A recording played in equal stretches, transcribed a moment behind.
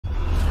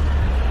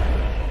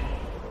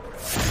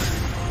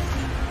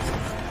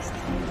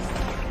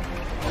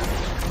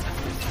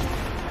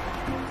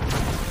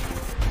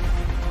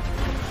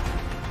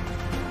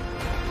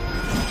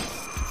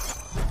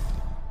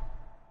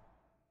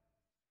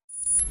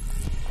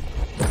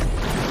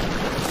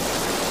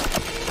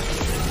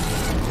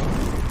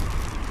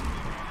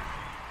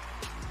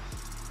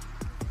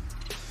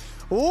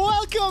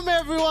Welcome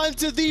everyone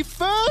to the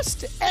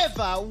first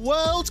ever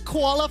World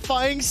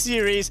Qualifying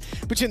Series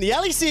between the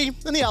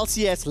LEC and the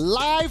LCS,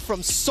 live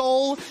from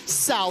Seoul,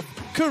 South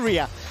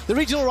Korea. The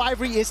regional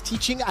rivalry is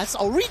teaching us,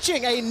 or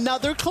reaching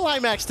another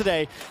climax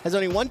today, as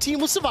only one team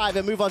will survive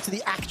and move on to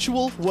the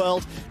actual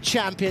World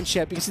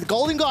Championship. You can see the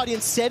Golden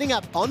Guardians setting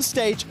up on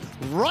stage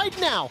right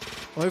now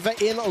over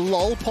in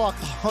LOL Park,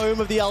 the home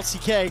of the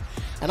LCK.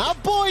 And our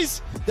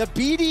boys, the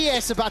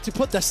BDS, about to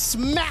put the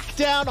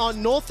smackdown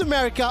on North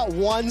America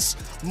once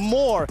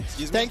more.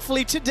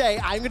 Thankfully today,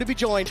 I'm going to be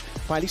joined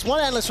by at least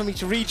one analyst from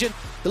each region.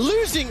 The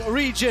losing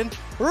region,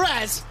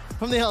 Raz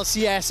from the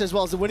LCS, as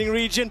well as the winning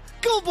region,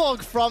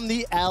 Gulborg from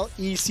the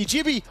LEC.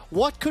 Jibby,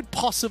 what could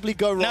possibly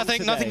go wrong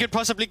today? Nothing could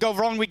possibly go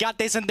wrong. We got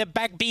this in the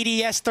back,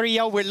 BDS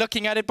 3-0. We're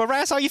looking at it. But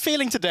Raz, how are you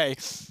feeling today?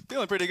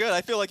 Feeling pretty good.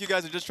 I feel like you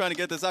guys are just trying to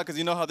get this out because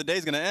you know how the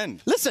day's going to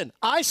end. Listen,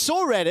 I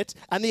saw Reddit,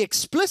 and the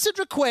explicit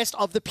request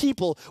of the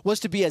people was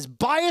to be as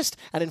biased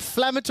and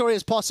inflammatory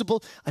as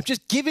possible. I'm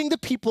just giving the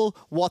people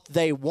what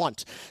they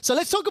want. So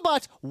let's talk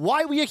about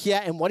why we are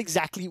here and what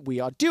exactly we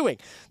are doing.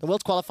 The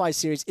World Qualifier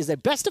Series is a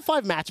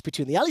best-of-5 match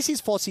between the LEC's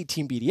 4th seed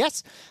Team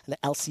BDS and the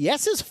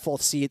LCS's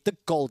 4th seed, the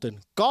Golden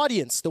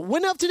Guardians. The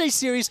winner of today's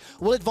series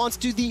will advance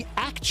to the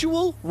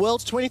actual World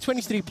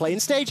 2023 play-in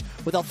stage,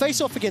 where they'll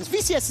face off against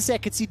VCS's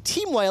second seed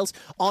Team Wales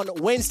on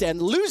Wednesday. And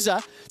the loser,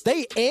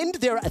 they end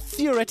their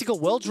theoretical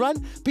Worlds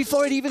run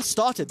before it even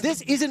started.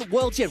 This isn't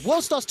Worlds yet.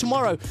 World starts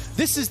tomorrow.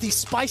 This is the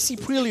spicy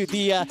prelude,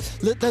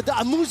 the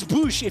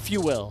amuse-bouche, if you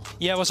will.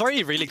 Yeah, what's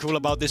already really cool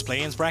about this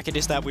play-ins bracket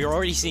is that we're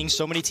already seeing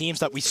so many teams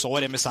that we saw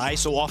at MSI.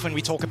 So often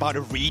we talk about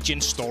a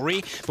region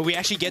story, but we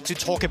actually get to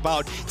talk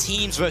about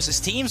teams versus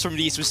teams from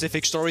these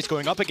specific stories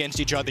going up against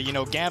each other. You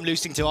know, GAM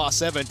losing to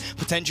R7,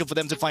 potential for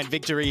them to find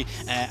victory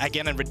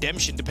again and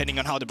redemption depending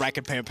on how the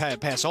bracket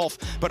pass off,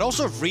 but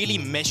also really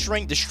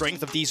measuring the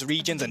strength of these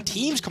regions and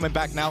teams coming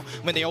back now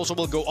when they also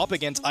will go up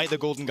against either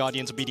Golden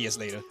Guardians or BDS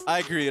later. I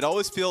agree. It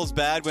always feels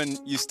bad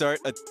when you start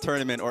a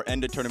tournament or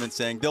end a tournament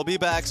saying they'll be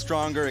back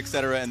stronger,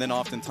 etc., and then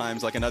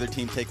oftentimes like another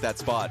team take that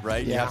spot,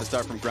 right? Yeah. You have to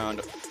start from the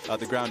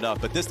ground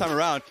up. But this time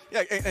around,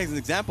 yeah, as an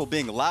example,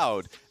 being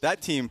Loud,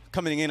 that team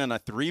coming in on a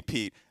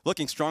three-peat,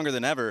 looking stronger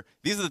than ever.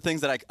 These are the things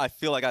that I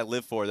feel like I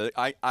live for,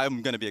 that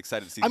I'm going to be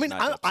excited to see.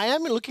 I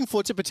am looking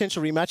forward to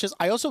potential rematches.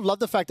 I also love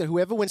the fact that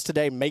whoever wins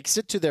today makes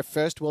it to their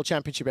first World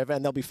Championship ever,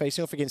 and they'll be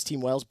facing off against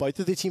Team Wales, both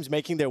of the teams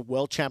making their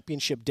World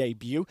Championship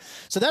debut.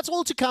 So that's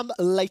all to come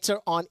later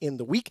on in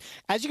the week.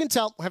 As you can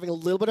tell, we're having a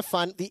little bit of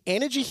fun. The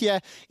energy here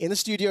in the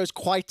studio is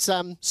quite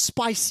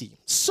spicy.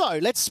 So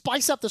let's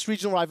spice up this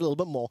regional rival a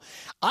little bit more.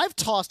 I've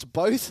tasked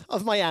both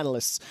of my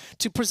analysts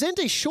to present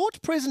a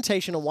short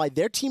presentation on why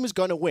their team is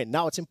going to win.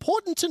 Now, it's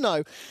important to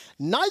know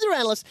neither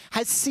analyst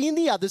has seen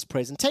the other's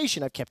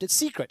presentation. I've kept it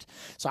secret.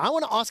 So I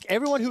want to ask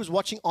everyone who's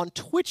watching on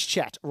Twitch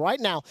chat right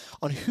now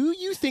on who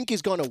you think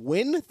is going to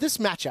win this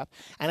matchup,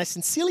 and I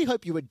sincerely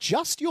hope you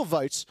adjust your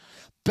votes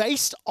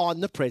based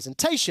on the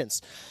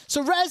presentations.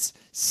 So Raz,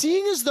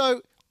 seeing as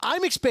though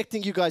I'm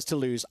expecting you guys to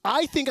lose,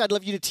 I think I'd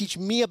love you to teach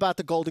me about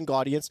the Golden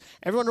Guardians.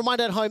 Everyone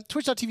remind at home,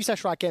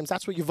 twitch.tv/RiotGames,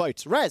 that's where you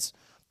vote. Raz,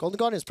 Golden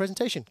Guardians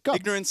presentation, go.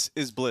 Ignorance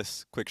is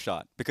bliss, quick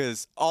shot.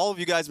 Because all of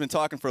you guys have been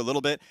talking for a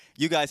little bit.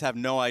 You guys have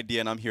no idea,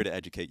 and I'm here to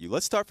educate you.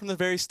 Let's start from the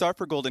very start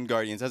for Golden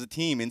Guardians as a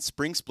team in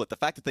Spring Split. The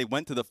fact that they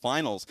went to the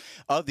finals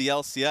of the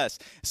LCS.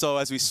 So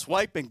as we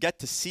swipe and get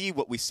to see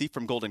what we see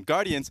from Golden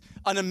Guardians,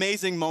 an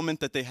amazing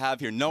moment that they have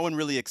here. No one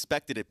really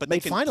expected it, but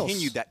they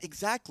continued that.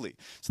 Exactly.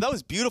 So that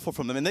was beautiful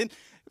from them. And then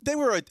they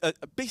were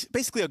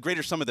basically a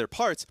greater sum of their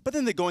parts, but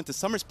then they go into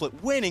Summer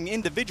Split winning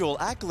individual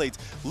accolades.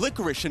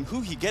 Licorice and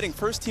Huhi getting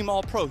first team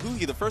All-Pro.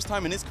 Huhi, the first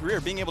time in his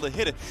career, being able to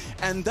hit it.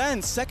 And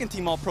then second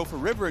team All-Pro for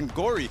River and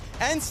Gori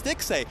and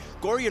Stixxay.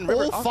 Gori and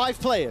River. All 5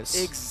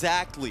 players.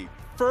 Exactly.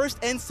 First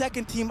and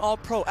second team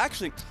All-Pro.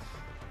 Actually,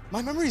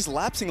 my memory is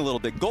lapsing a little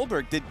bit.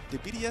 Goldberg, did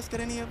BDS get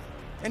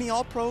any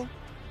All-Pro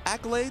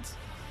accolades?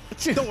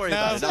 Don't worry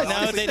about it.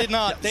 No, they did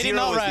not. They did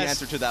not, Raz. The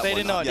answer to that they one.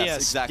 Did not. Yes,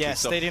 exactly.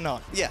 Yes, they did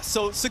not. Yeah,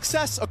 so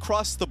success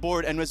across the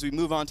board. And as we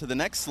move on to the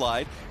next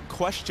slide,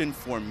 question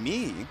for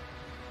me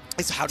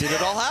is how did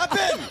it all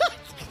happen?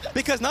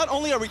 Because not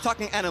only are we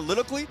talking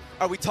analytically,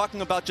 are we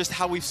talking about just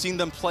how we've seen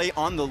them play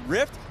on the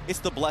Rift, it's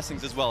the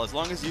blessings as well. As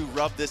long as you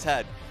rub this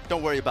head,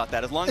 don't worry about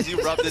that. As long as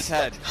you rub this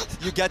head,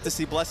 you get to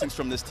see blessings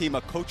from this team.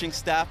 A coaching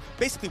staff,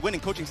 basically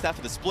winning coaching staff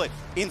of the split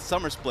in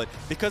Summer Split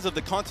because of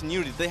the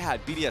continuity they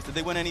had. BDS, did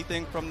they win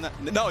anything from that?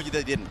 No,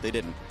 they didn't. They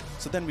didn't.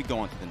 So then we go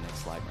on to the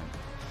next slide, man.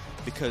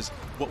 Because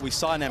what we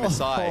saw in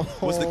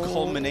MSI was the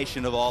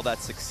culmination of all that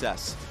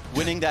success.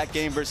 Winning that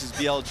game versus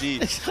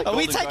BLG. Are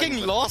we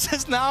taking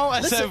losses now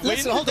as a win?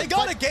 They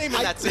got a game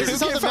in that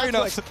series. Fair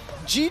enough.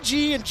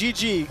 GG and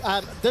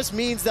GG. This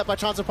means that by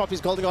transfer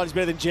properties, Golden Guardians is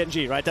better than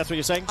GNG, right? That's what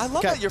you're saying? I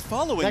love that you're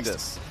following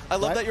this. I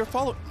love that you're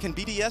following. Can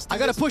BDS do I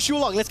got to push you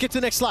along. Let's get to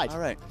the next slide. All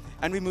right.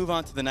 And we move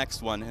on to the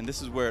next one, and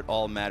this is where it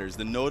all matters.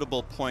 The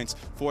notable points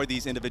for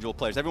these individual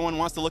players. Everyone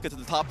wants to look at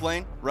the top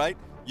lane, right?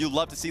 You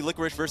love to see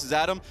Licorice versus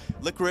Adam.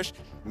 Licorice,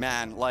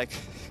 man, like,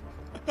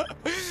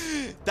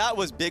 That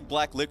was big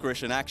black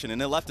licorice in action,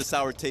 and it left a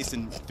sour taste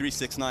in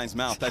 369's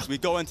mouth as we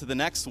go into the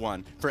next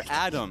one for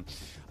Adam.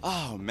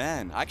 Oh,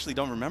 man. I actually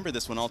don't remember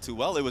this one all too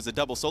well. It was a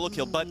double solo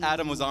kill, but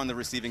Adam was on the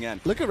receiving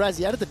end. Look at Raz,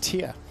 he added the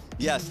tier.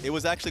 Yes, it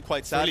was actually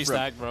quite sad Really for him.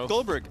 stacked, bro.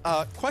 Goldberg,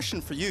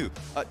 question for you.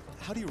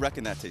 How do you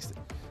reckon that tasted?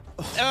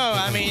 Oh,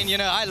 I mean, you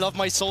know, I love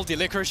my salty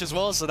licorice as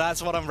well, so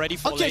that's what I'm ready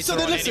for later so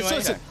then on listen, anyway.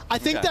 listen. I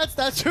think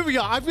that's who we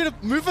are. I'm going to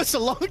move us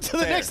along to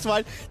the next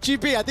one.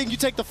 GB, I think you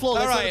take the floor.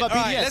 Let's talk about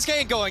BDS. Let's get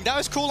it going. That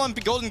was cool on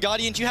Golden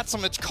Guardians. You had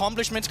some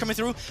accomplishments coming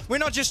through. We're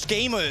not just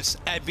gamers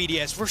at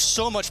BDS. We're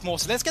so much more.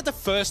 So let's get the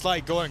first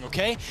light going,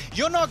 okay?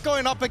 You're not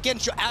going up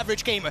against your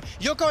average gamer.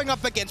 You're going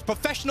up against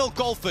professional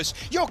golfers.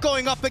 You're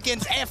going up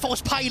against Air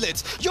Force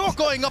pilots. You're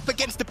going up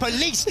against the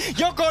police.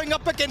 You're going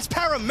up against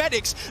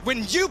paramedics.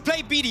 When you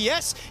play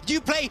BDS, you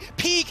play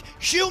peak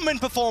human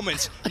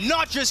performance,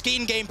 not just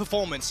in-game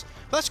performance.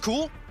 That's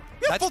cool.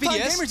 You have That's full-time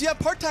BDS. gamers, you have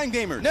part-time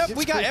gamers. No,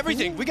 we got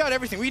everything. We got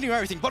everything. We knew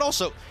everything. But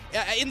also,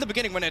 in the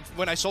beginning,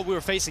 when I saw we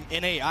were facing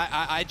NA,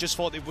 I just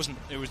thought it was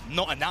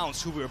not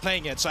announced who we were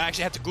playing against. So I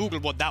actually had to Google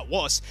what that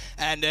was.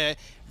 And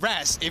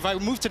Raz, if I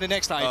move to the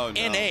next slide,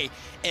 NA,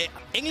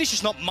 English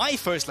is not my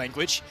first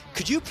language.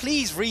 Could you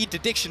please read the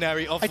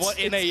dictionary of what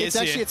NA is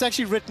here? It's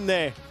actually written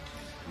there.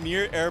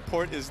 Near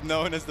Airport is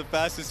known as the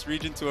fastest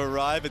region to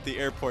arrive at the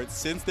airport.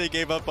 Since they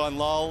gave up on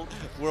LoL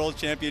World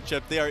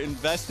Championship, they are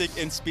investing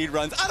in speed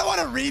runs. I don't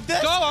want to read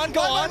this. Go on, go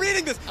on. Why am I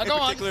reading this? In go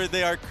particular,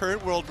 they are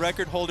current world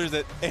record holders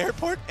at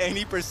Airport,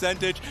 any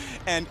percentage,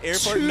 and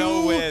Airport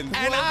no wins.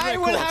 And I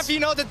will have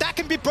you know that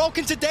can be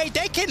broken today.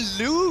 They can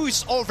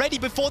lose already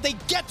before they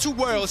get to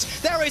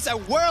Worlds. There is a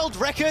world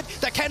record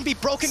that can be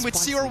broken with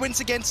 0 wins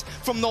against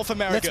from North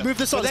America. Let's move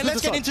this on. But then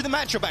let's get into the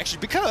matchup, actually,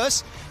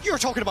 because you're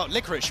talking about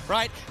Licorice,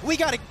 right? We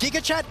got a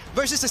Giga Chat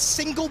versus a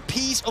single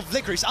piece of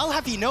Licorice. I'll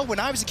have you know, when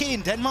I was a kid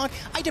in Denmark,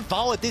 I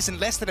devoured this in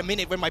less than a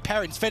minute when my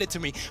parents fed it to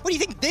me. What do you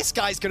think this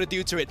guy's gonna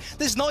do to it?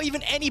 There's not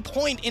even any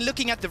point in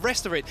looking at the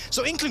rest of it.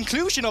 So in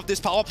conclusion of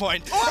this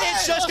PowerPoint,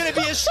 it's just gonna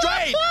be a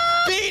straight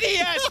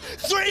BDS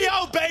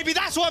 3-0, baby.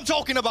 That's what I'm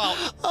talking about.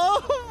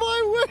 Oh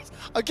my word.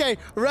 Okay,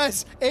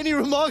 Raz, any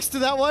remarks to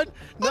that one?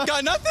 No. I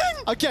got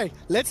nothing. Okay,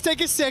 let's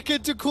take a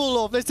second to cool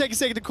off.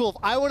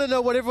 I want to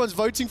know what everyone's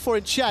voting for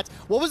in chat.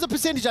 What was the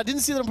percentage? I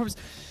didn't see that on purpose.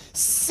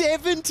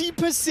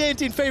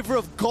 70% in favor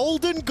of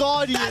Golden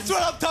Guardians. That's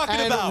what I'm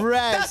talking about.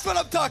 Raz. That's what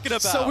I'm talking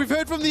about. So we've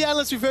heard from the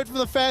analysts, we've heard from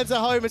the fans at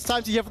home. It's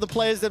time to hear from the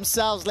players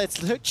themselves.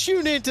 Let's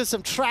tune into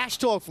some trash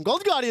talk from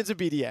Golden Guardians and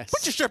BDS.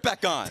 Put your shirt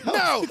back on.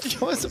 No!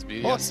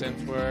 BDS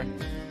Info,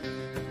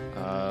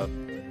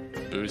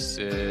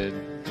 boosted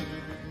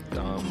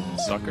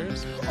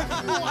suckers.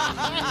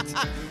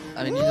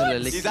 I mean, you know,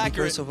 like, He's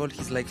accurate. first of all,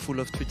 he's like full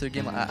of Twitter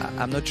game.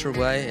 I'm not sure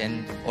why,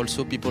 and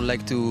also people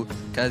like to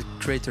kind of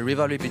create a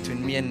rivalry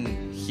between me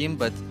and him,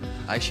 but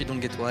I actually don't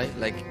get why.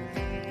 Like,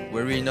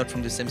 we're really not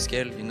from the same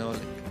scale, you know.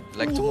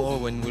 Like tomorrow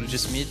when we'll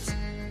just meet,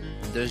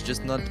 there's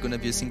just not gonna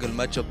be a single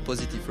matchup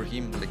positive for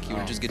him. Like, he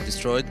will just get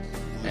destroyed,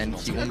 and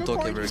he won't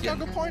talk ever again.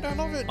 Point, I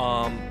love it.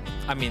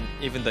 I mean,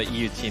 even the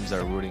EU teams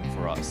are rooting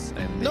for us,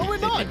 and No, they we're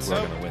not. think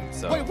we're gonna win.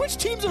 So. Wait, which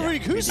teams are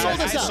rooting? Who I sold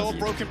us saw out?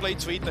 Broken Blade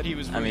tweet that he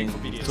was I rooting mean, for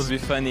BDS. it would be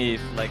funny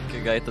if like a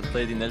guy that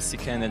played in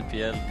LCK and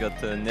LPL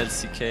got an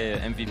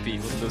LCK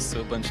MVP would lose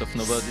to a bunch of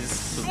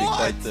nobodies. It would be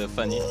quite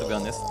funny, to be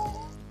honest.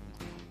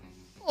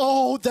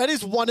 Oh, that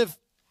is one of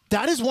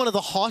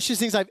the harshest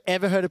things I've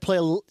ever heard a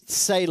player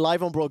say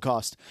live on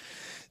broadcast.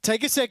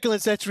 Take a second,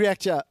 let's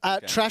react here.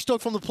 Trash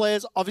talk from the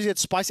players. Obviously,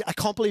 it's spicy. I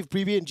can't believe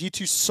BB and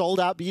G2 sold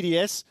out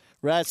BDS.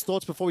 Raz,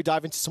 thoughts before we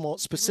dive into some more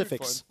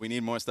specifics? We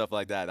need more stuff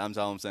like that. That's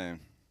all I'm saying.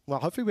 Well,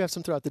 hopefully we have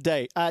some throughout the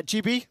day.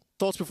 GB,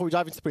 thoughts before we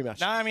dive into the pre-match?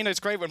 No, I mean, it's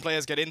great when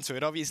players get into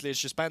it. Obviously, it's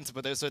just banter,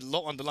 but there's a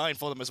lot on the line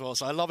for them as well.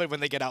 So I love it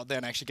when they get out there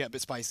and actually get a bit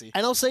spicy.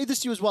 And I'll say this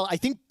to you as well. I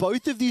think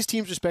both of these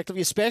teams,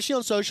 respectively, especially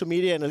on social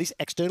media and at least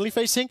externally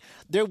facing,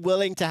 they're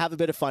willing to have a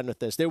bit of fun with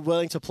this. They're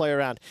willing to play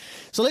around.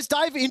 So let's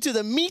dive into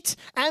the meat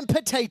and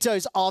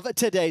potatoes of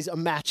today's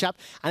matchup.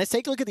 And let's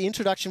take a look at the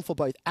introduction for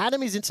both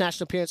Adam's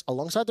international appearance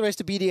alongside the rest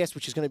of BDS,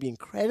 which is going to be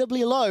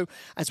incredibly low,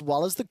 as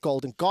well as the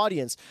Golden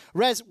Guardians.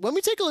 Rez, when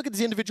we take a look at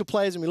these individual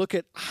players and we look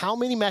at how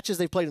many matches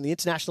they've played on the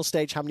international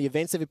stage, how many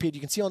events they've appeared, you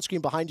can see on screen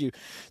behind you,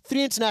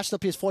 3 international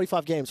appears,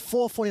 45 games,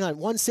 449,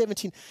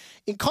 117.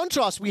 In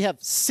contrast, we have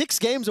 6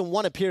 games and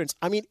 1 appearance.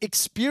 I mean,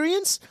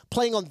 experience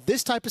playing on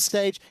this type of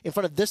stage in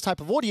front of this type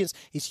of audience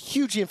is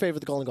hugely in favor of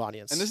the Golden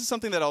Guardians. And this is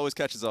something that always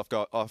catches off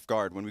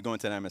guard. When we go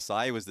into an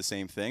MSI, it was the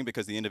same thing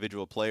because the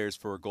individual players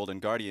for Golden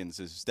Guardians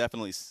is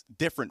definitely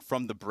different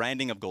from the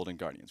branding of Golden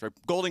Guardians. Right?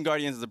 Golden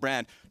Guardians as a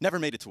brand never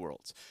made it to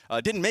Worlds.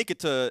 Didn't make it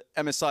to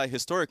MSI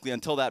historically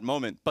until that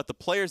moment, but the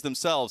players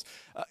themselves,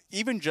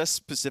 even just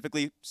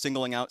specifically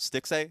singling out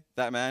Stixxay,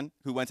 that man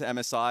who went to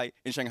MSI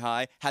in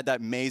Shanghai, had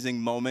that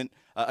amazing moment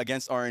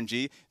against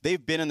RNG.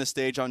 They've been on the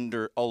stage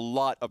under a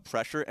lot of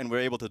pressure, and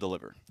we're able to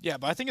deliver. Yeah,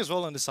 but I think as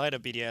well on the side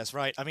of BDS,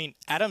 right? I mean,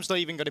 Adam's not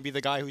even going to be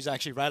the guy who's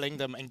actually rallying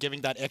them and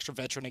giving that extra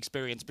veteran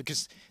experience,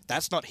 because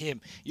that's not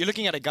him. You're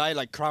looking at a guy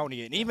like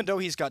Crownie, and even though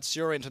he's got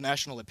 0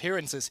 international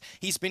appearances,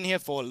 he's been here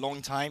for a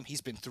long time.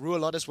 He's been through a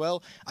lot as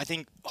well. I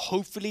think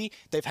hopefully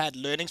they've had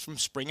learnings from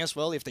Spring as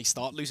well. If they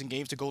start losing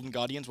games to Golden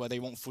Guardians where they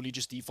won't fully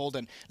just default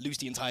and lose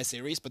the entire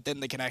series, but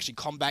then they can actually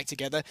come back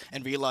together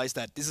and realize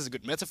that this is a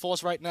good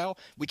metaphors right now.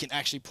 We can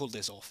actually pull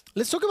this off.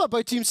 Let's talk about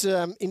both teams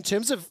in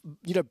terms of,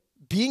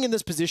 being in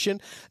this position.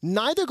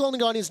 Neither Golden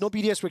Guardians nor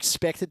BDS were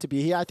expected to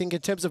be here. I think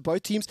in terms of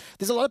both teams,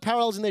 there's a lot of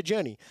parallels in their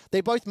journey.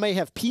 They both may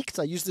have peaked.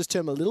 I use this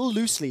term a little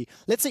loosely.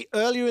 Let's say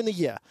earlier in the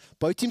year.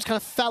 Both teams kind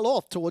of fell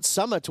off towards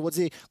summer, towards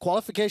the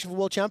qualification for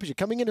World Championship,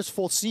 coming in as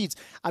 4th seeds.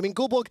 I mean,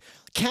 Gulborg,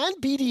 can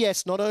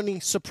BDS not only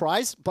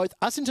surprise both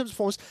us in terms of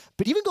performance,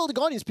 but even Golden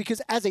Guardians,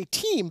 because as a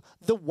team,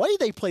 the way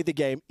they play the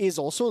game is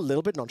also a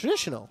little bit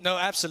non-traditional. No,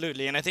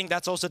 absolutely. And I think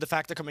that's also the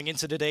factor coming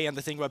into today, and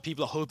the thing where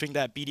people are hoping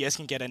that BDS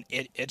can get an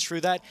edge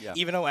through that. Yeah.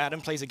 Even though Adam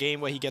plays a game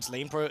where he gets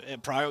lane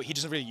prior, he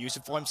doesn't really use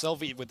it for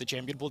himself with the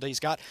champion pool that he's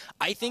got.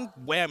 I think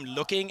where I'm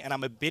looking, and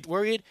I'm a bit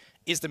worried,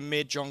 is the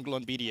mid jungle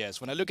on BDS.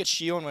 When I look at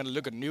Sheo and when I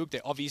look at Nuke,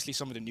 they're obviously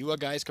some of the newer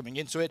guys coming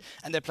into it,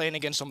 and they're playing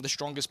against some of the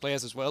strongest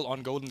players as well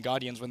on Golden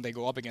Guardians when they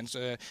go up against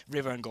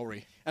River and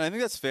Gori. And I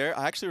think that's fair.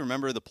 I actually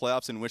remember the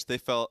playoffs in which they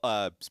fell,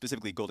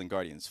 specifically Golden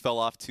Guardians, fell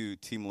off to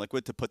Team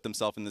Liquid to put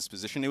themselves in this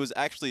position. It was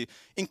actually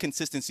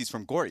inconsistencies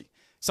from Gori,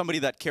 somebody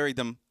that carried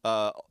them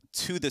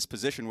to this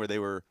position where they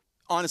were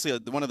honestly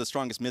one of the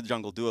strongest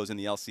mid-jungle duos in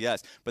the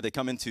LCS, but they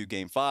come into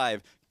Game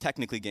 5,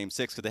 technically Game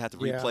 6, because they had to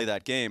replay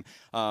that game,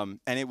 and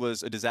it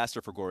was a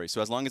disaster for Gori.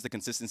 So as long as the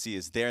consistency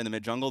is there in the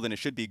mid-jungle, then it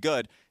should be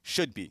good.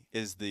 Should be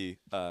is the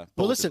Well,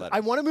 listen,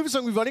 I want to move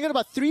on. We've only got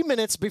about 3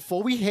 minutes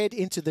before we head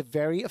into the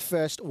very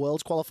first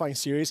Worlds qualifying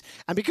series,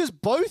 and because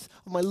both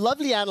of my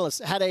lovely analysts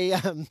had a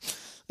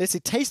let's say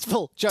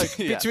tasteful joke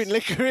between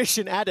Licorice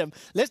and Adam,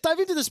 let's dive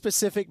into the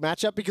specific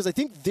matchup, because I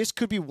think this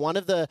could be one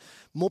of the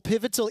more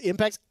pivotal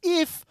impacts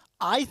if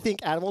I think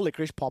Adam or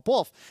Licorice pop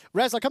off.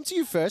 Raz, I'll come to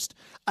you first.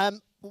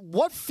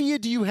 What fear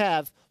do you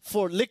have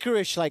for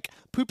Licorice, like,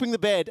 pooping the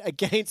bed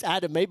against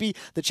Adam? Maybe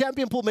the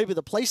champion pool, maybe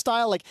the play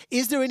style. Like,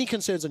 is there any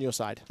concerns on your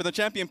side? For the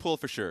champion pool,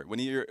 for sure. When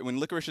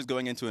Licorice is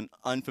going into an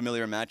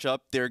unfamiliar matchup,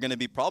 there are going to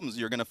be problems.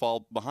 You're going to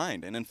fall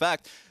behind. And in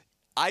fact,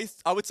 I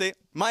would say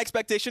my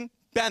expectation,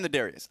 ban the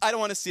Darius. I don't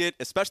want to see it,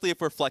 especially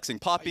if we're flexing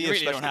Poppy. You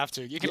really don't have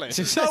to. You can let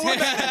it. No, we're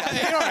bad.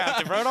 You don't have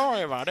to, bro. Don't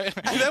worry about it.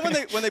 And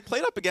then when they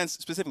played up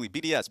against, specifically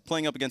BDS,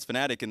 playing up against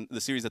Fnatic in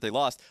the series that they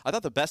lost, I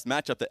thought the best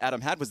matchup that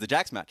Adam had was the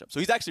Jax matchup. So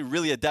he's actually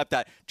really adept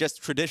at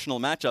just traditional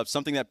matchups,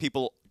 something that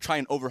people try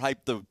and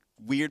overhype the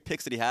weird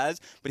picks that he has,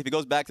 but if he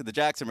goes back to the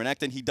Jax and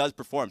Renekton, he does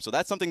perform. So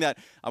that's something that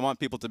I want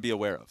people to be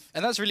aware of.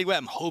 And that's really where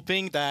I'm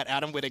hoping that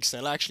Adam would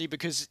excel, actually,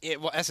 because,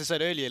 as I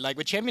said earlier, like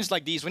with champions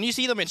like these, when you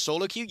see them in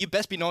solo queue, you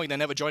best be knowing they're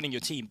never joining your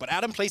team. But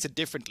Adam plays it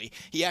differently.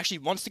 He actually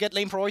wants to get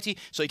lane priority,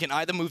 so he can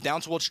either move down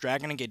towards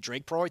Dragon and get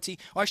Drake priority,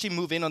 or actually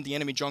move in on the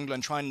enemy jungler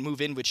and try and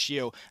move in with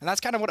Sheo. And that's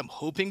kind of what I'm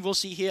hoping we'll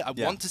see here. I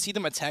want to see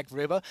them attack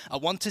River. I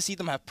want to see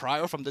them have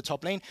prior from the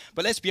top lane.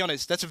 But let's be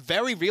honest, that's a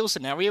very real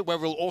scenario where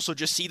we'll also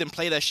just see them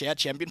play their shared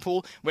champion pool,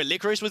 where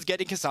Licorice was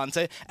getting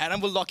Cassante, Adam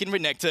will lock in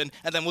Renekton,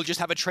 and then we'll just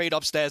have a trade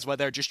upstairs where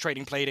they're just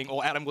trading plating,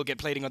 or Adam will get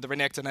plating on the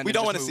Renekton. And we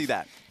don't want to see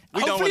that.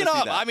 Hopefully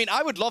not. I mean,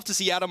 I would love to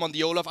see Adam on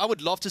the Olaf. I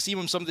would love to see him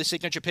on some of the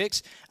signature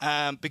picks,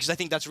 because I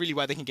think that's really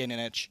where they can gain an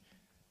edge.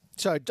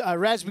 So,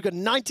 Raz, we've got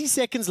 90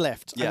 seconds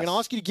left. Yes. I'm going to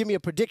ask you to give me a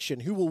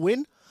prediction. Who will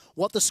win,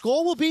 what the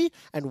score will be,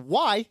 and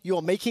why you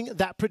are making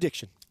that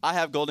prediction. I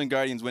have Golden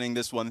Guardians winning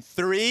this one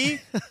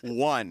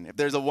 3-1. If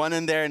there's a 1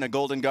 in there and a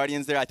Golden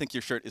Guardians there, I think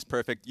your shirt is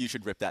perfect. You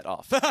should rip that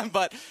off.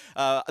 But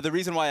the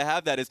reason why I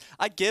have that is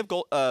I'd give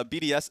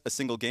BDS a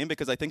single game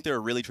because I think they're a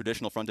really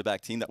traditional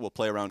front-to-back team that will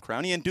play around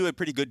Crownie and do a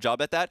pretty good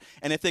job at that.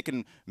 And if they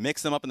can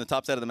mix them up in the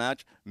top side of the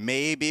match,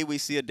 maybe we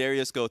see a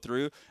Darius go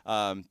through.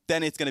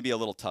 Then it's going to be a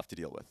little tough to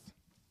deal with.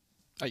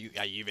 Are you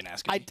even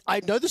asking me? I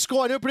know the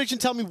score. I know prediction.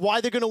 Tell me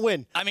why they're going to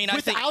win. I mean,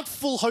 without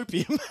full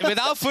hopium.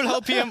 Without full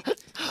hopium.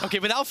 Okay,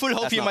 without full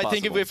hopium, I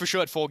think we're for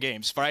sure at 4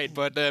 games, right?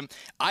 But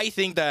I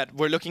think that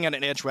we're looking at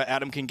an edge where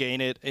Adam can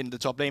gain it in the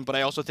top lane. But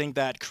I also think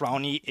that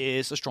Crownie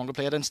is a stronger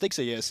player than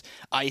Stixxay is.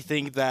 I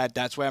think that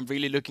that's where I'm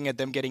really looking at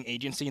them getting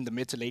agency in the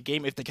mid to late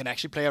game. If they can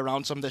actually play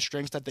around some of the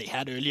strengths that they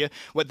had earlier,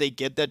 where they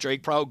get their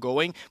Drake Prow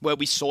going, where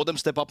we saw them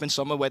step up in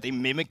summer, where they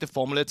mimic the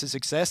formula to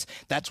success.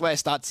 That's where I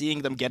start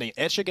seeing them getting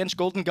edge against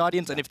Golden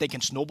Guardians. And if they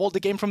can snowball the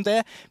game from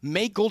there,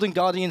 make Golden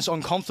Guardians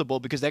uncomfortable,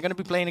 because they're going to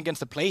be playing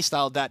against a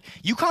playstyle that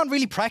you can't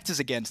really practice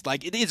against. against.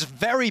 Like, it is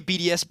very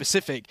BDS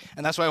specific,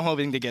 and that's why I'm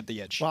hoping to get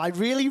the edge. Well, I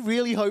really,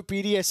 really hope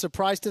BDS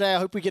surprise today. I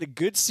hope we get a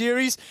good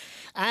series,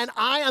 and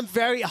I am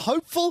very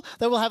hopeful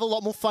that we'll have a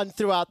lot more fun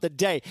throughout the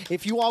day.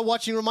 If you are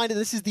watching, reminder,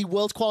 this is the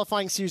World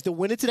Qualifying Series. The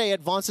winner today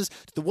advances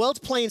to the World's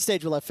Play-In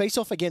stage. We'll have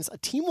face-off against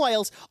Team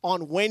Wales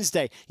on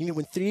Wednesday. You need to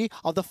win 3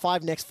 of the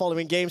 5 next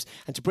following games.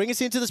 And to bring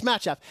us into this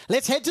matchup,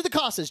 let's head to the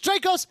casters.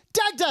 Dracos,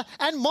 Dagda,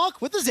 and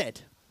Mark with the Z.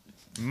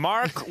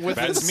 Mark with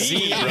a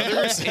Z,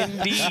 brothers,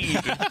 indeed.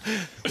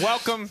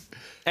 Welcome,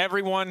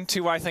 everyone,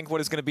 to, I think,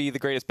 what is going to be the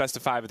greatest best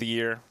of 5 of the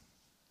year.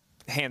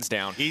 Hands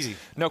down. Easy.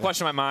 No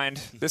question in my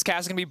mind. This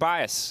cast is going to be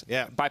biased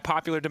by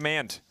popular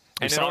demand.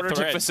 And in order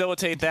to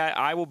facilitate that,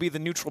 I will be the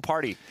neutral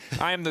party.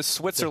 I am the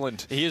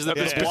Switzerland. He is the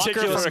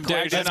particular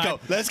Let's go.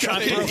 Let's go.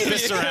 Throw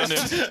fists around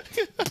him.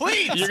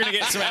 Please. You're going to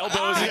get some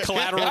elbows and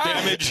collateral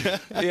damage.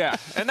 Yeah.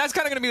 And that's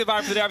kind of going to be the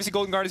vibe for the day. Obviously,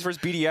 Golden Guardians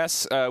versus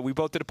BDS. We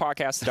both did a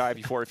podcast today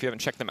before if you haven't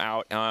checked them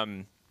out.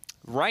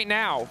 Right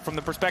now, from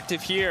the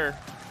perspective here,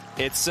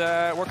 it's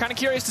we're kind of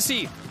curious to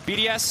see.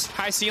 BDS,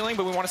 high ceiling,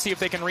 but we want to see if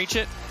they can reach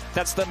it.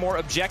 That's the more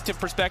objective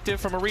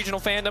perspective. From a regional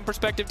fandom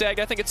perspective,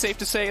 Dag, I think it's safe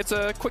to say it's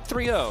a quick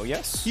 3-0,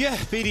 yes? Yeah,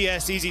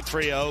 BDS, easy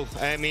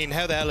 3-0. I mean,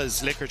 how the hell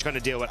is FLICKR going to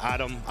deal with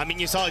Adam? I mean,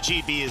 you saw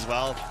GB as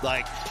well.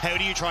 Like, how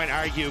do you try and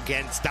argue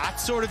against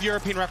that sort of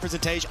European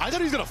representation? I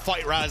thought he was going to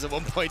fight Raz at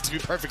one point, to be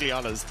perfectly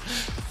honest.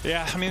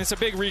 Yeah, I mean, it's a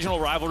big regional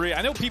rivalry.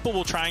 I know people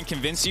will try and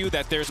convince you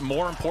that there's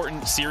more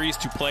important series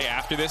to play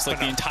after this, like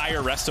the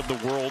entire rest of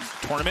the World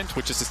Tournament,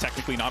 which this is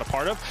technically not a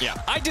part of. Yeah.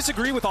 I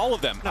disagree with all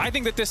of them. I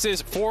think that this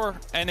is, for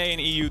NA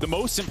and EU, the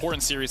most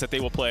important series that they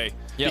will play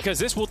because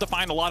this will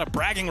define a lot of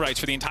bragging rights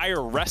for the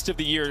entire rest of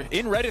the year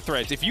in Reddit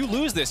threads. If you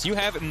lose this, you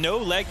have no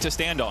leg to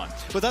stand on.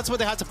 But that's why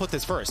they had to put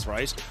this first,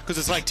 right? Because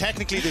it's like,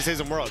 technically this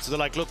isn't Worlds. So they're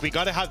like, look, we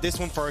got to have this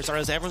one first or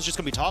else everyone's just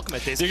going to be talking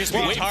about this. They're just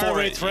waiting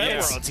for it.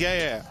 Worlds.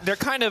 Yeah. They're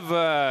kind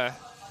of...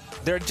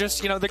 they're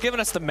just, you know, they're giving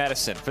us the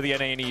medicine for the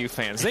NA and EU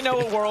fans. They know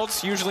what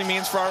Worlds usually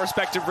means for our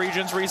respective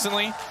regions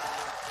recently.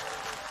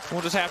 We'll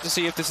just have to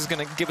see if this is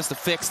going to give us the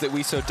fix that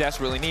we so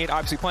desperately need.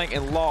 Obviously, playing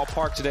in Law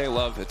Park today.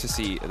 Love to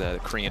see the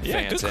Korean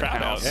fans in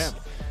house. Yeah.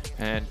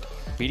 And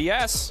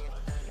BDS,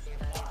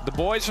 the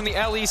boys from the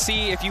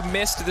LEC. If you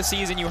missed the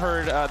season, you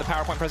heard the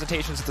PowerPoint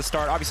presentations at the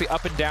start. Obviously,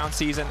 up and down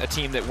season. A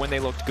team that, when they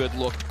looked good,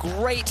 looked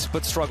great,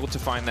 but struggled to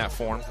find that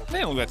form.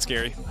 They don't look that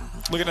scary.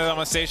 Looking at them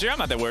on stage here, I'm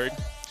not that worried.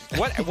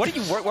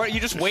 What are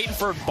you just waiting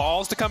for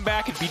balls to come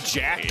back and be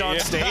jacked on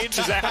stage?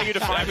 Is that how you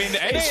define? I mean,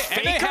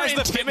 FLICKR has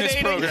the fitness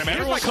program.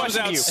 Everyone comes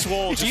out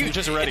swole,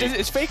 just ready.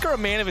 Is FLICKR a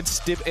man of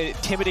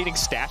intimidating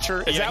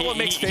stature? Is that what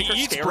makes FLICKR scary?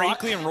 He eats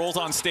broccoli and rolls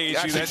on stage.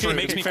 That's what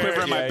makes me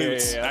quiver in my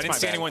boots. I didn't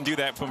see anyone do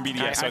that from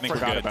BDS, so I think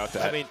we're good about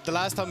that. I mean, the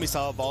last time we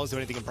saw balls do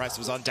anything impressive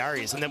was on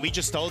Darius, and then we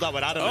just stole that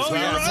with Adam as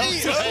well.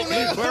 You're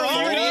right. We're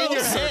already in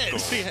your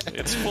head.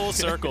 It's full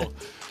circle.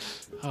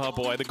 Oh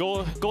boy, the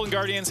Golden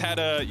Guardians had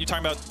you're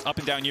talking about up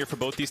and down year for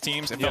both these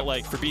teams. It felt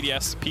like for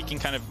BDS peaking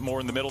kind of more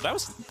in the middle. That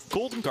was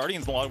Golden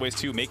Guardians in a lot of ways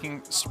too,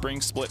 making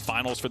spring split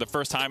finals for the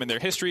first time in their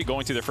history,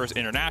 going to their first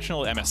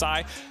international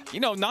MSI. You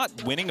know, not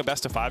winning a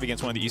best of 5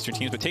 against one of the Eastern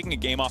teams, but taking a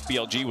game off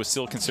BLG was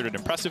still considered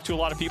impressive to a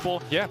lot of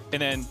people. Yeah.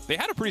 And then they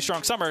had a pretty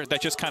strong summer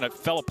that just kind of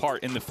fell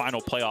apart in the final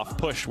playoff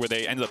push where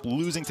they ended up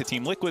losing to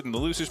Team Liquid in the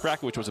losers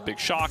bracket, which was a big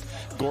shock.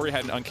 Gori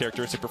had an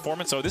uncharacteristic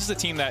performance. So this is a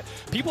team that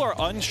people are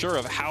unsure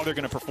of how they're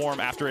going to perform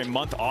after a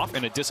month off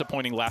and a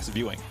disappointing last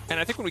viewing. And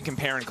I think when we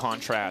compare and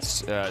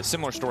contrast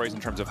similar stories in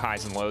terms of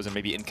highs and lows and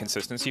maybe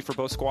inconsistency for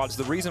both squads,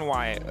 the reason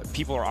why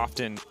people are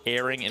often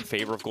erring in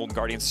favor of Golden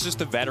Guardians is just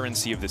the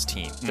veterancy of this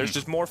team. There's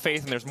just more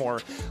faith and there's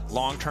more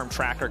long-term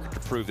track record to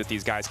prove that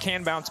these guys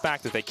can bounce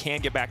back, that they can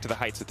get back to the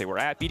heights that they were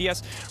at.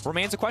 BDS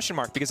remains a question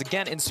mark because,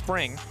 again, in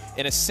spring,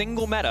 in a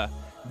single meta,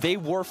 they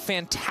were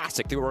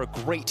fantastic. They were a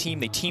great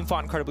team. They team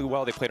fought incredibly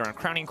well. They played around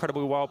Crownie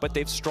incredibly well, but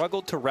they've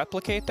struggled to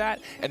replicate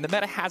that, and the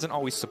meta hasn't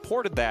always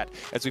supported that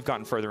as we've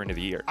gotten further into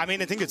the year. I mean,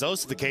 I think it's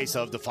also the case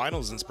of the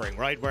finals in spring,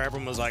 right? Where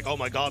everyone was like, oh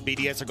my God,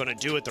 BDS are going to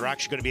do it. They're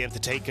actually going to be able to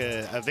take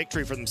a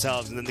victory for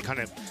themselves, and then they kind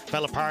of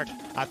fell apart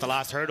at the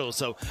last hurdle.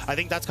 So I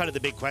think that's kind of the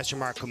big question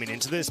mark coming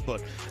into this,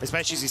 but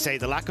especially as you say,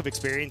 the lack of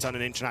experience on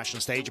an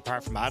international stage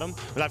apart from Adam,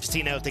 we'll have to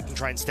see now if they can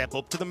try and step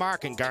up to the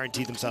mark and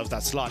guarantee themselves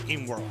that slot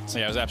in Worlds.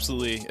 Yeah, it was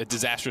absolutely a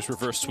disastrous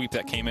reverse sweep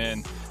that came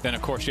in. Then,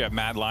 of course, you have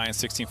Mad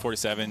Lions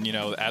 1647, you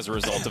know, as a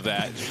result of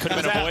that. Could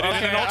have been avoided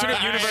in an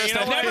alternate universe.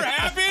 That never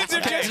happens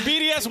if just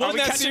BDS won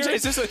that series.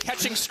 Is this a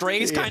catching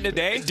strays kind of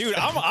day? Dude,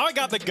 I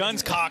got the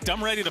guns cocked.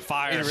 I'm ready to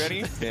fire. You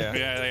ready?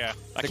 Yeah.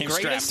 The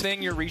greatest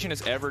thing your region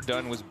has ever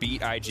done was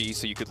beat IG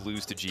so you could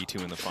lose to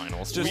G2 in the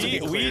finals. Just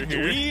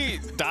we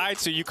died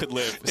so you could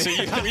live. So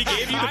we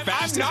gave you the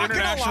fastest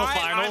international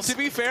finals. To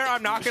be fair,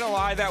 I'm not going to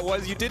lie.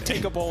 You did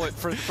take a bullet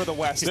for the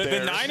West. The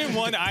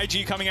 9-1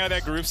 IG coming out of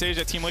that group stage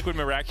that Team Liquid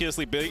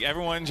miraculously big,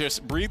 everyone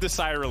just breathed a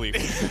sigh of relief.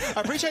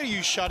 I'm pretty sure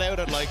you shot out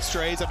at like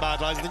strays at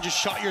Mad Lions and then just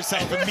shot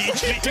yourself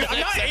immediately. Dude, I'm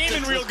not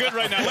aiming real good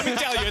right now. Let me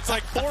tell you, it's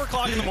like 4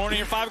 o'clock in the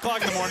morning or 5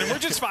 o'clock in the morning. We're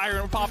just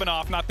firing, we're popping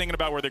off, not thinking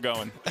about where they're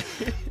going.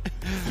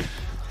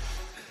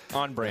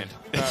 On brand.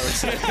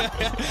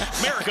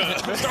 America,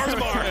 stars of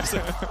Mars.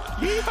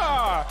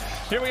 Yeehaw!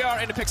 Here we are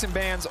into picks and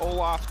bans.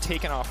 Olaf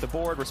taken off the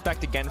board.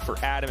 Respect again for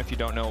Adam. If you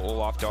don't know,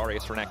 Olaf,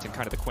 Darius, Renekton,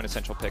 kind of the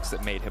quintessential picks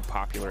that made him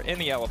popular in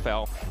the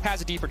LFL.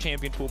 Has a deeper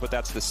champion pool, but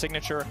that's the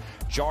signature.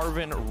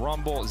 Jarvan,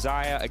 Rumble,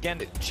 Xayah.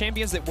 Again,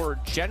 champions that were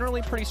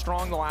generally pretty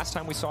strong the last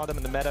time we saw them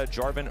in the meta.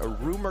 Jarvan, a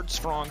rumored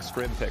strong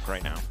scrim pick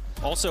right now.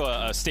 Also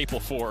a staple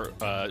for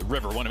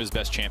River, one of his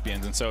best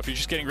champions. And so if you're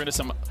just getting rid of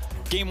some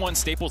Game 1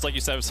 staples, like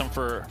you said, some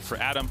for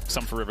Adam,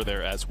 some for River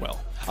there as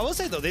well. I will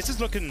say, though, this is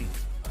looking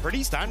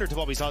pretty standard to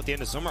what we saw at the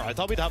end of summer. I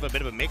thought we'd have a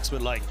bit of a mix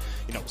with, like,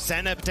 you know,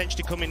 Senna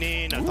potentially coming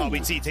in. I thought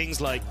we'd see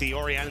things like the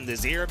Orianna and the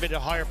Sivir a bit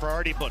of higher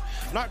priority, but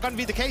not going to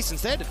be the case.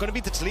 Instead, it's going to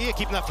be the Taliyah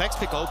keeping that flex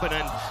pick open,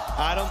 and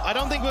I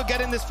don't think we'll get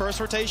in this first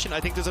rotation.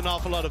 I think there's an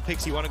awful lot of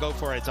picks you want to go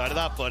for outside of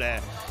that, but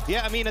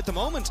yeah, I mean, at the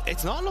moment,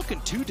 it's not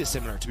looking too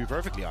dissimilar, to be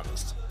perfectly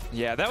honest.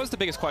 Yeah, that was the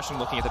biggest question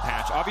looking at the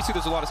patch. Obviously,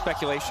 there's a lot of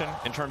speculation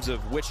in terms of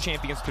which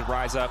champions could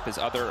rise up as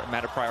other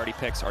meta priority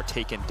picks are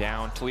taken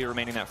down. Taliyah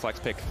remaining that flex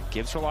pick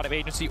gives her a lot of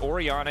agency.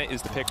 Orianna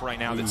is the pick right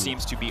now that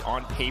seems to be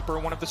on paper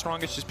one of the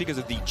strongest just because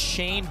of the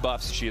chain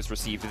buffs she has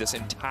received this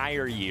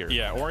entire year.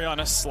 Yeah,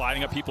 Orianna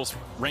sliding up people's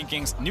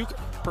rankings. Nuke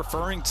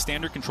preferring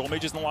standard control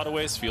mages in a lot of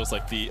ways. Feels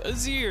like the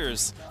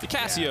Azirs, the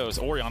Cassios.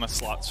 Yeah. Orianna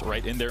slots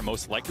right in there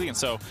most likely. And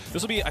so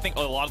this will be, I think, a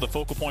lot of the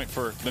focal point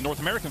for the North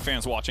American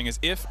fans watching is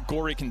if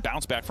Gori can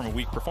bounce back from a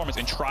weak performance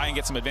and try and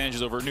get some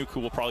advantages over Nuke, who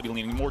will probably be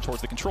leaning more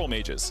towards the control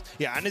mages.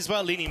 Yeah, and as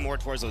well leaning more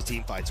towards those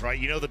team fights, right?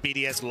 You know the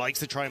BDS likes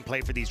to try and play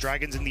for these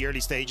dragons in the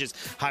early stages.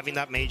 Having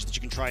that mage that you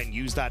can try and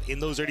use that in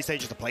those early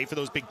stages to play for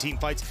those big team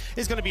fights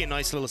is going to be a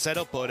nice little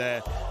setup, but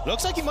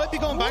looks like he might be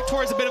going back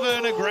towards a bit of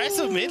an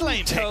aggressive mid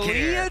lane pick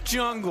here. Taliyah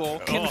jungle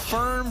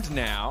confirmed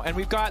now, and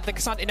we've got the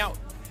Cassandra. Now,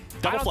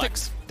 double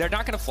flex. They're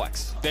not going to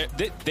flex.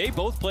 They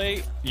both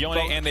play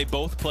Yone and they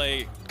both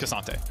play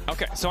Cassandra.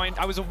 Okay, so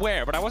I was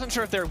aware, but I wasn't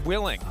sure if they're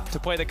willing to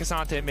play the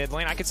Cassandra mid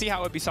lane. I could see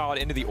how it would be solid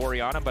into the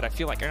Orianna, but I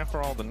feel like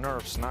after all the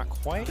nerfs, not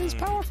quite as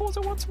powerful as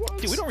it once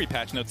was. Dude, we don't read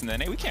patch notes in the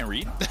NA. We can't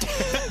read.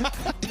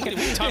 We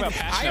can talk about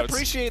patch notes. I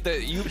appreciate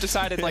that you've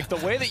decided, like,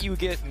 the way that you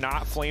get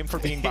not flamed for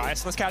being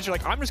biased in this cast, you're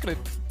like, I'm just going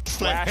to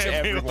trash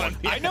everyone.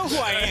 I know who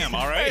I am,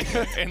 all right?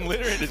 And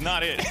literally is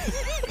not it.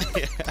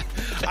 Yeah.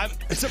 I'm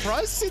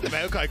surprised to see the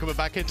Maokai coming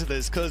back into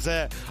this because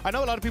I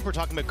know a lot of people are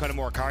talking about kind of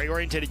more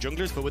carry-oriented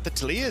junglers, but with the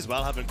Taliyah as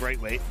well having a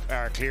great way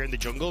clear in the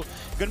jungle,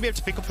 you're going to be able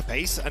to pick up the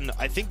pace, and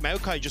I think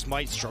Maokai just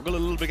might struggle a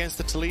little bit against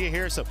the Taliyah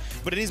here. So,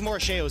 but it is more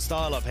Sheo's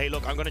style of, hey,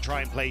 look, I'm going to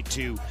try and play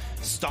to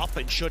stop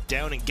and shut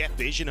down and get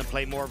vision and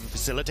play more of a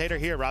facilitator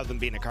here rather than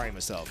being a carry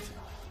myself.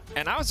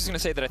 And I was just going to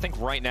say that I think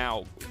right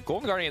now,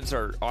 Golden Guardians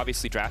are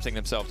obviously drafting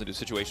themselves into a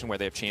situation where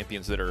they have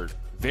champions that are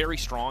very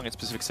strong in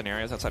specific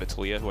scenarios outside of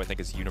Taliyah, who I think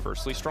is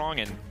universally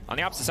strong. And on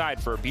the opposite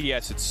side, for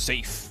BDS, it's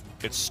safe.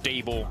 It's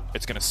stable.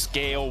 It's going to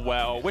scale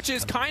well, which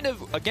is kind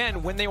of,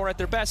 again, when they were at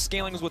their best,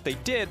 scaling is what they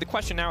did. The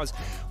question now is,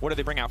 what do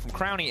they bring out from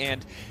Crownie?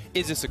 And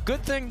is this a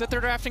good thing that they're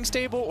drafting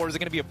stable, or is it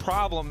going to be a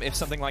problem if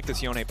something like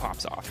this Yone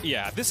pops off?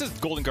 Yeah, this is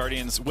Golden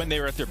Guardians when they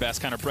were at their best,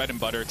 kind of bread and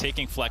butter,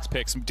 taking flex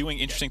picks, doing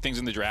interesting things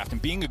in the draft,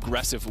 and being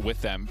aggressive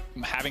with them,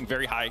 having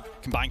very high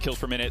combined kills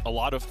per minute, a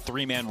lot of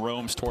three-man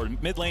roams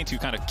toward mid lane to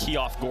kind of key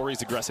off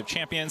Gori's aggressive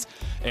champions,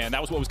 and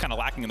that was what was kind of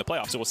lacking in the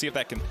playoffs. So we'll see if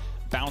that can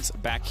bounce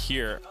back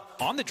here.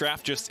 On the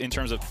draft, just in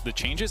terms of the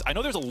changes, I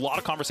know there's a lot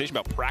of conversation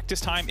about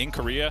practice time in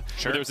Korea.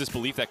 Sure. There was this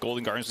belief that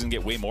Golden Guardians was going to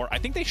get way more. I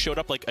think they showed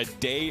up like a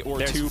day or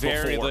two before.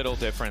 There's very little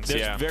difference,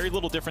 There's very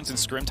little difference in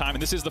scrim time,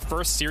 and this is the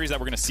first series that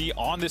we're going to see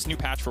on this new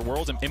patch for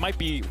Worlds, and it might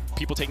be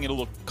people taking it a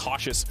little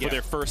cautious for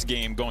their first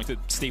game going to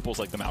staples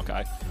like the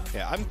Maokai.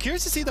 Yeah, I'm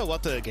curious to see, though,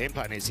 what the game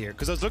plan is here,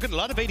 because I was looking at a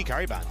lot of AD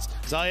carry bans.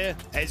 Xayah,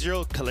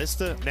 Ezreal,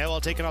 Kalista, now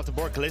all taken off the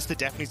board. Kalista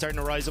definitely starting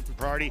to rise up in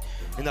priority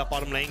in that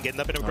bottom lane, getting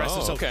that bit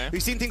aggressive. So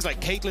we've seen things like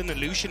Caitlyn and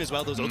Lucian as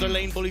well, those other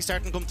lane bullies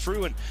starting to come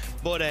through,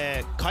 but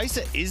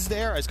Kai'Sa is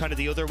there as kind of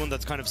the other one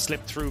that's kind of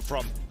slipped through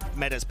from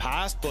meta's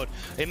past, but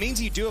it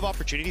means you do have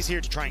opportunities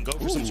here to try and go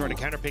for some sort of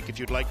counter pick if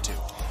you'd like to.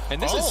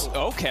 And this is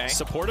okay.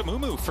 Support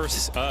Amumu for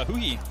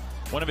huhi.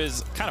 One of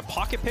his kind of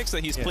pocket picks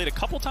that he's played a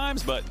couple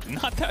times, but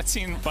not that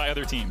seen by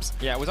other teams.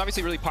 Yeah, it was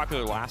obviously really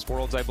popular last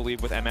Worlds, I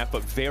believe, with MF,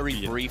 but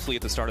very briefly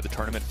at the start of the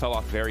tournament, fell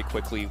off very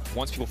quickly.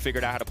 Once people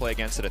figured out how to play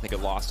against it, I think it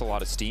lost a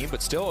lot of steam,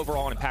 but still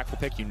overall an impactful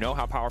pick. You know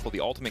how powerful the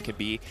ultimate can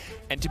be.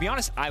 And to be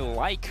honest, I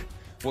like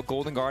what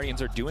Golden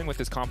Guardians are doing with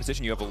this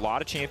composition. You have a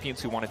lot of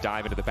champions who want to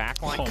dive into the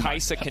backline.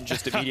 Kai'Sa can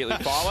just immediately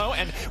follow,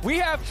 and we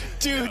have,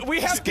 we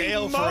have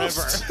scale the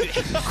most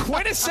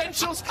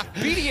quintessentials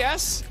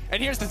BDS.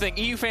 And here's the thing,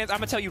 EU fans, I'm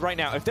gonna tell you right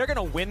now, if they're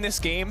gonna win this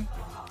game,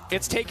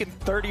 it's taken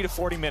 30 to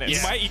 40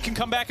 minutes. You can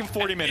come back in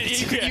 40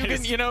 minutes.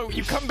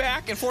 You come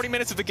back in 40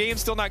 minutes if the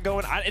game's still not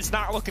going. It's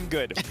not looking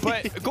good.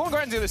 But Golden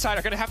Guardians on the other side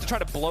are going to have to try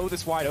to blow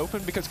this wide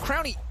open because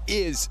Crownie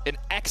is an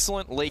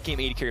excellent late game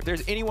AD carry. If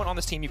there's anyone on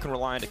this team you can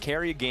rely on to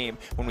carry a game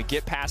when we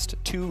get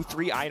past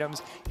 2-3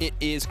 items, it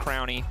is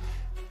Crownie.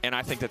 And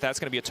I think that that's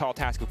going to be a tall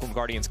task if Golden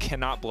Guardians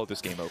cannot blow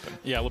this game open.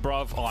 Yeah,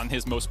 Labrov on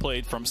his most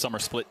played from Summer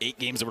Split, 8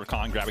 games of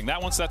Rakan, grabbing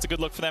that one, so that's a good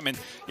look for them. And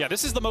yeah,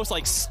 this is the most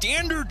like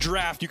standard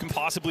draft you can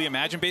possibly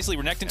imagine.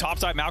 Basically, Renekton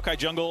topside, Maokai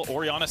jungle,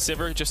 Orianna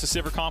Sivir, just a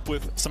Sivir comp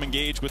with some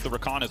engage with the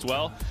Rakan as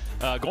well.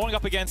 Going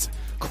up against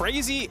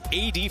crazy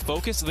AD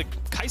focus. The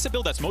Kai'Sa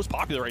build that's most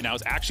popular right now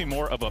is actually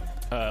more of a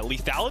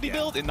lethality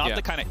build and not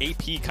the kind of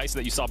AP Kai'Sa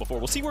that you saw before.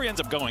 We'll see where he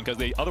ends up going because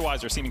they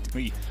otherwise are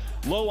seemingly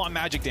low on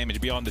magic damage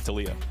beyond the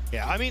Taliyah.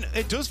 Yeah, I mean,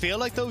 it does feel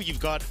like, though,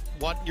 you've got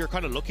what you're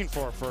kind of looking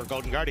for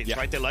Golden Guardians,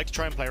 right? They like to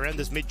try and play around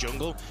this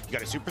mid-jungle. You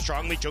got a super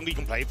strong mid-jungle you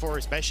can play for,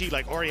 especially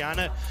like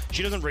Orianna.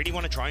 She doesn't really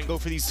want to try and go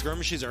for these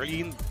skirmishes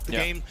early in the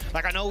game.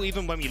 Like, I know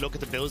even when we look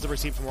at the builds that we're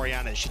seeing from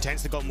Orianna, she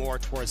tends to go more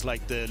towards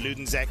like the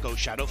Luden's Echo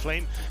Shadow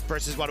Flame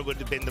versus what it would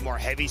have been the more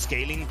heavy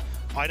scaling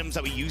items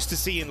that we used to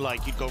see, and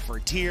like you'd go for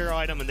a tier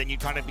item and then you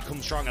kind of become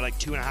strong at like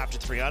 2.5 to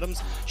 3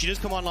 items. She does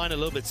come online a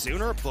little bit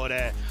sooner, but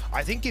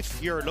I think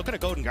if you're looking at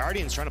Golden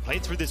Guardians, trying to play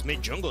through this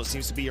mid jungle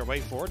seems to be your way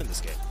forward in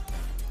this game.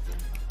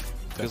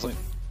 Definitely.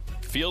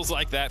 Feels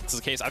like that's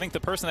the case. I think the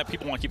person that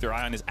people want to keep their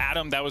eye on is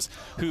Adam. That was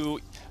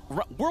who,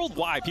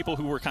 worldwide, people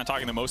who were kind of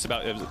talking the most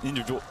about as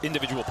an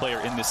individual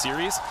player in this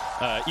series.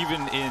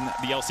 Even in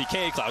the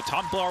LCK, Cloud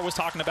Templar was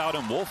talking about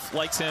him. Wolf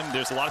likes him.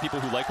 There's a lot of people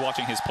who like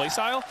watching his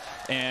playstyle.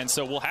 And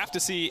so we'll have to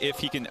see if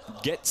he can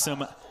get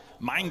some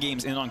mind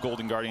games in on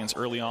Golden Guardians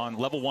early on.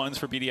 Level 1s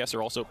for BDS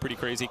are also pretty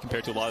crazy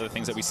compared to a lot of the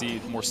things that we see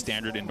more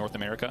standard in North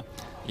America.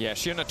 Yeah,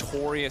 she's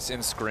notorious in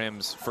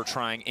scrims for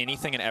trying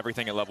anything and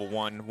everything at level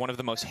 1. One of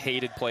the most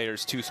hated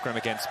players to scrim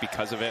against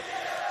because of it.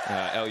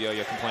 El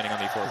Yo-Yo complaining on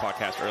the E4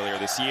 podcast earlier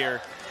this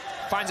year.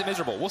 Finds it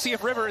miserable. We'll see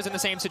if River is in the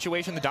same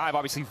situation. The Dive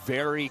obviously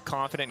very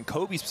confident, and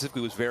Kobe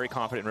specifically was very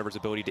confident in River's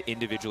ability to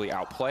individually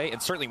outplay.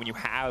 And certainly when you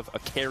have a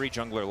carry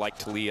jungler like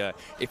Taliyah,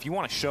 if you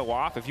want to show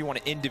off, if you want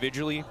to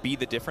individually be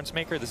the difference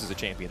maker, this is a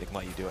champion that can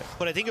let you do it.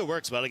 But I think it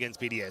works well against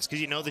BDS because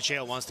you know that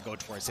Sheo wants to go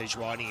towards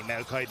Sejuani,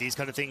 Maokai, these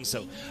kind of things.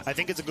 So I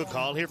think it's a good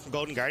call here from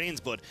Golden Guardians.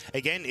 But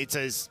again, it's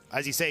as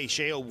you say,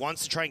 Sheo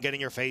wants to try and get in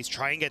your face,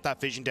 try and get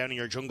that vision down in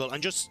your jungle,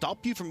 and just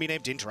stop you from being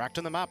able to interact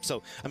on the map.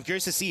 So I'm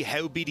curious to see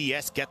how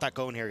BDS get that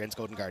going here against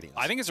Golden Guardians.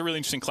 I think it's a really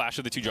interesting clash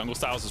of the two jungle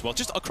styles as well.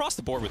 Just across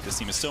the board with this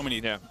team is so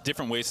many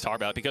different ways to talk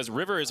about it, because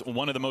River is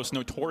one of the most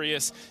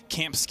notorious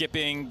camp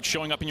skipping,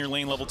 showing up in your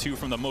lane level 2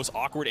 from the most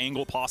awkward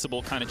angle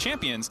possible kind of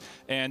champions.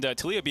 And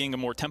Taliyah being a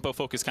more tempo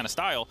focused kind of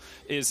style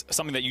is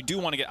something that you do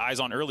want to get eyes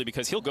on early,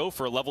 because he'll go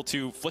for a level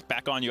 2 flick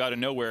back on you out of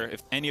nowhere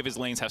if any of his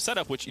lanes have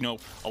setup, which, you know,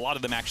 a lot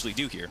of them actually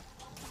do here.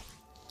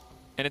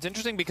 And it's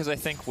interesting because I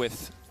think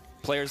with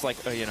players like,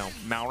 you know,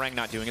 Malrang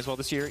not doing as well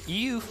this year,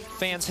 EU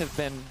fans have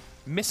been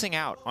missing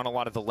out on a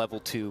lot of the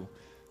level 2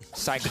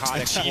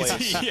 psychotic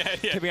plays.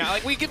 To be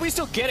honest, like we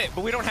still get it,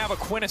 but we don't have a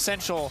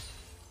quintessential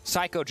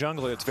psycho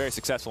jungler that's very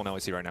successful in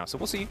LEC right now. So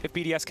we'll see if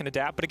BDS can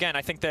adapt. But again,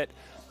 I think that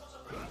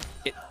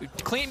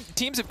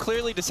teams have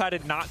clearly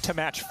decided not to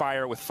match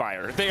fire with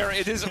fire.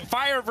 It is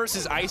fire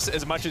versus ice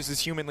as much as is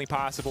humanly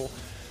possible.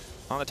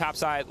 On the top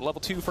side, level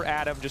 2 for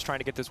Adam, just trying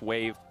to get this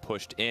wave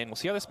pushed in. We'll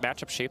see how this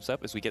matchup shapes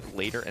up as we get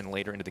later and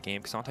later into the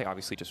game. K'Sante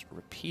obviously just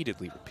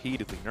repeatedly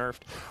nerfed,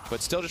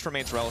 but still just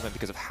remains relevant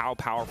because of how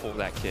powerful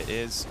that kit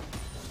is.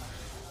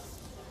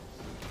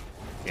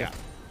 Yeah,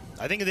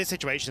 I think in this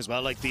situation as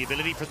well, like the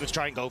ability for them to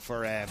try and go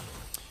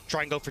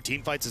for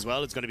team fights as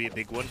well is going to be a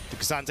big one. The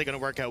K'Sante going to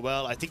work out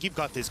well. I think you've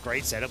got this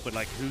great setup with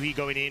like Huhi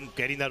going in,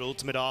 getting that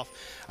ultimate off,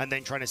 and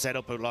then trying to set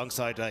up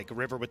alongside like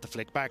River with the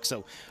flick back.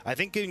 So I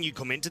think when you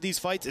come into these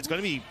fights, it's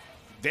going to be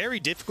very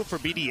difficult for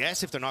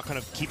BDS if they're not kind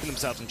of keeping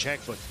themselves in check.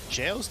 But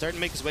Sheo's starting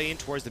to make his way in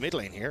towards the mid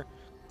lane here.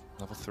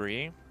 Level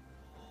 3.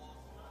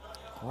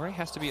 Gori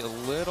has to be a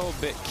little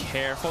bit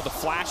careful. The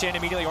flash in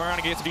immediately.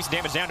 Orianna gets some decent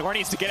damage down. Gori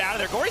needs to get out of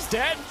there. Gori's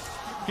dead.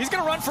 He's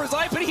going to run for his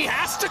life, but he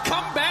has to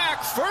come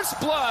back. First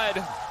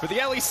blood for the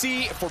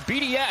LEC for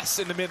BDS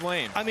in the mid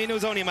lane. I mean, it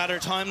was only a matter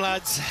of time,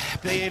 lads.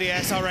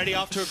 BDS already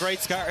off to a great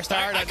start.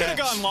 I could have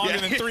gone longer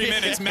than 3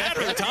 minutes.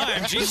 Matter of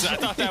time. Jesus, I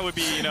thought that would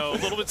be, you know, a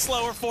little bit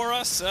slower for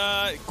us.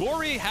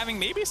 Gori having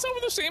maybe some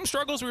of the same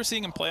struggles we were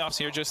seeing in playoffs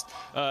here, just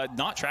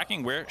not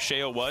tracking where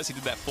Sheo was. He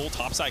did that full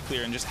topside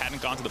clear and just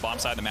hadn't gone to the bottom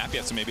side of the map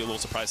yet, so maybe a little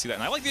surprised to see that.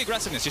 And I like the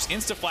aggressiveness. Just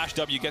insta-flash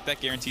W, get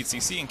that guaranteed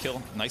CC and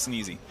kill nice and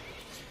easy.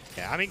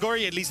 Yeah, I mean,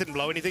 Gori at least didn't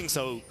blow anything,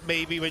 so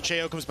maybe when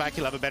Sheo comes back,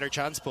 he'll have a better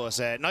chance. But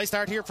nice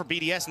start here for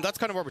BDS, and that's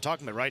kind of what we're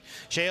talking about, right?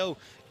 Sheo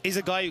is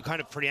a guy who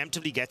kind of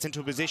preemptively gets into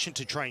a position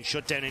to try and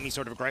shut down any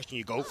sort of aggression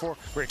you go for.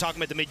 We're talking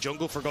about the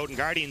mid-jungle for Golden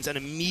Guardians, and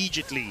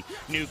immediately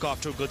Nuke off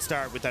to a good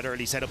start with that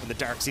early setup in the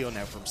Dark Seal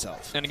now for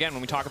himself. And again,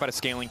 when we talk about a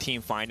scaling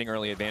team finding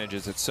early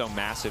advantages, it's so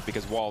massive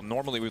because while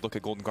normally we look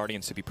at Golden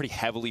Guardians to be pretty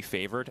heavily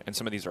favored in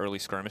some of these early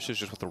skirmishes,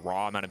 just with the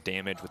raw amount of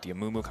damage, with the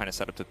Amumu kind of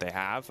setup that they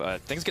have,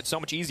 things get so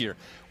much easier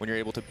when you're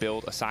able to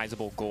build a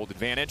sizable gold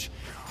advantage.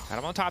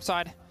 Adam on the top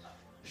side.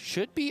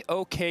 Should be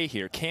okay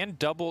here. Can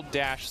double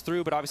dash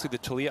through, but obviously the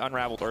Taliyah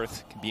Unraveled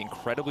Earth can be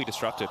incredibly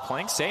disruptive.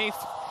 Playing safe.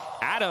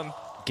 Adam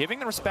giving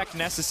the respect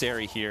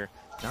necessary here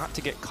not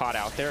to get caught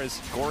out there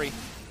as Gori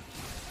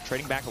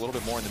trading back a little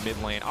bit more in the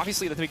mid lane.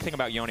 Obviously, the big thing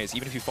about Yone is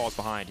even if he falls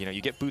behind, you know,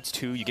 you get boots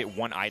 2, you get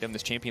 1 item.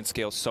 This champion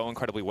scales so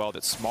incredibly well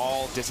that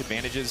small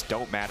disadvantages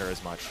don't matter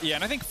as much. Yeah,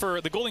 and I think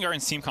for the Golden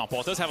Guardians team comp,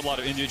 while it does have a lot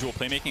of individual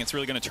playmaking, it's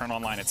really going to turn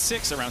online at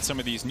 6 around some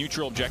of these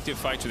neutral objective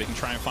fights where they can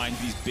try and find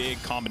these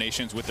big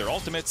combinations with their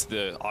ultimates.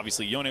 The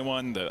obviously Yone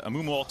one, the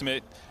Amumu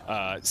ultimate.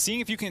 Seeing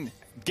if you can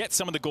get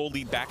some of the gold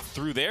lead back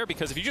through there,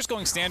 because if you're just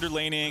going standard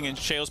laning and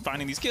Sheo's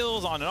finding these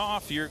kills on and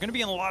off, you're going to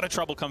be in a lot of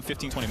trouble come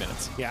 15-20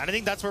 minutes. Yeah, and I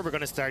think that's where we're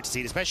going to start to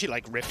see it, especially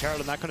like Rift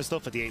Herald and that kind of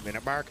stuff at the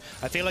 8-minute mark.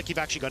 I feel like you've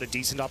actually got a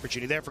decent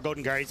opportunity there for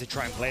Golden Guardians to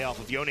try and play off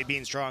of Yone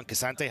being strong,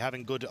 K'Sante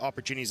having good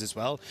opportunities as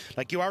well.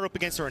 Like, you are up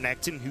against a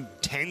Renekton who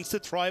tends to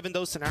thrive in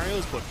those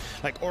scenarios, but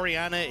like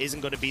Orianna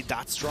isn't going to be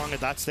that strong at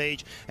that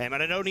stage, and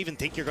I don't even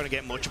think you're going to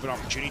get much of an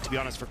opportunity, to be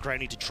honest, for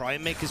Crownie to try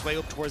and make his way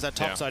up towards that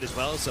top side as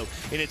well. So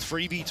in a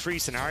 3v3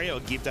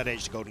 scenario, give that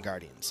edge to Golden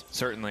Guardians.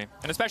 Certainly.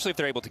 And especially if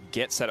they're able to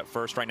get set up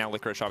first. Right now,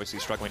 Licorice obviously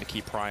struggling to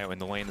keep Prio in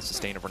the lane. The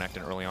sustain of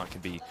Renekton early on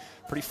can be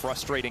pretty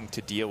frustrating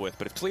to deal with.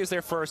 But if Taliyah's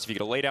there first, if you get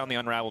to lay down the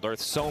Unraveled Earth,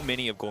 so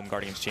many of Golden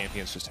Guardians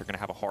champions just are going to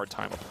have a hard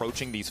time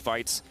approaching these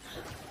fights.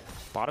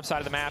 Bottom side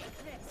of the map,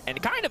 and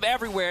kind of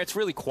everywhere, it's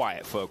really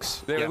quiet,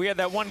 folks. We had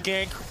that one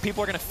gank.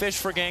 People are going to fish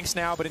for ganks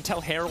now, but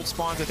until Herald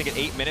spawns, I think at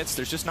 8 minutes,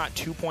 there's just not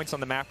 2 points on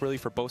the map really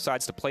for both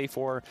sides to play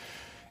for.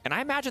 And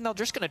I imagine they're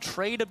just going to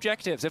trade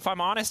objectives, if I'm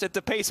honest, at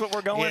the pace what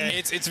we're going. Yeah,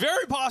 it's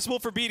very possible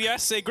for BDS to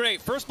say,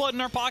 great, first blood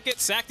in our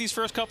pocket, sack these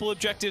first couple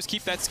objectives,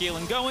 keep that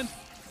scaling going.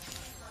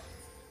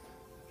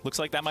 Looks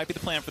like that might be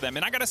the plan for them.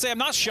 And I got to say, I'm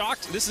not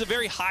shocked. This is a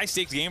very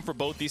high-stakes game for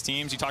both these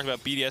teams. You talked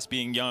about BDS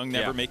being young,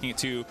 never making it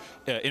to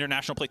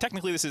international play.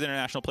 Technically, this is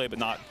international play, but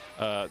not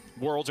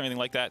Worlds or anything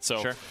like that.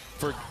 So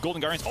for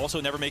Golden Guardians, also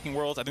never making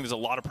Worlds, I think there's a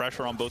lot of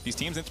pressure on both these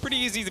teams. And it's pretty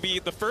easy to be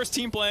the first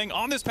team playing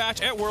on this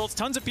patch at Worlds,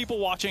 tons of people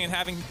watching, and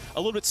having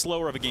a little bit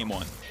slower of a game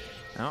one.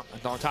 Well,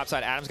 on the top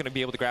side, Adam's going to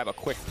be able to grab a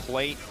quick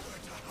plate.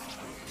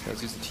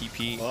 Does use the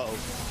TP.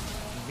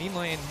 Mean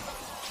lane.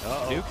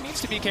 Nuke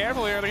needs to be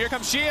careful here, but here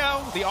comes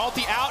Sheo. The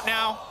ulti out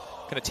now.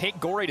 Going to take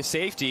Gori to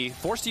safety.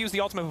 Forced to use the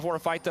ultimate before a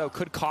fight, though.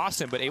 Could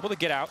cost him, but able to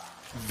get out.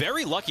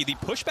 Very lucky. The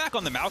pushback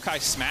on the Maokai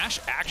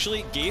smash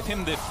actually gave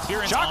him the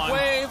clearance on.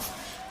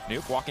 Shockwave!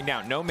 Nuke walking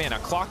down. No mana.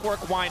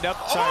 Clockwork wind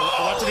up. Sorry,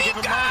 what did he give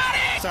him, Mark?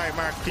 it! Sorry,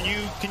 Mark. Can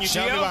you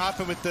tell me what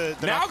happened with the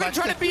now going to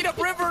try to beat up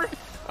River.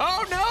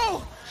 Oh,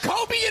 no!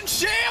 Kobe in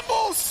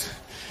shambles!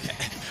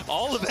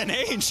 All of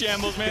NA in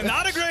shambles, man.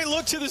 Not a great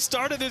look to the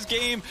start of this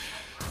game.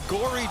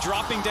 Gori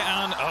dropping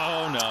down.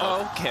 Oh,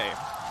 no. Okay.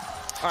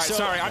 All right,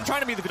 sorry. I'm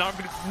trying to be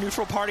the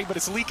neutral party, but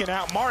it's leaking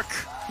out. Mark.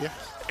 Yeah.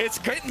 It's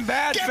getting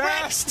bad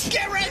fast.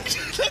 Get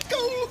wrecked! Let's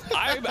go!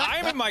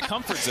 I'm in my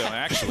comfort zone,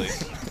 actually.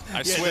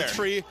 I swear.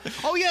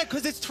 Oh, yeah,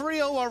 because it's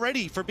 3-0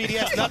 already for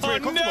BDS. That's very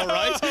comfortable,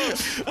 right?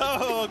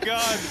 Oh,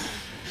 God.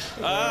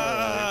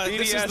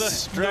 BDS this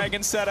is the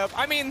Dragon setup.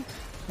 I mean,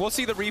 we'll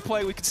see the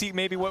replay. We can see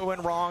maybe what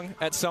went wrong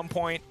at some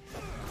point.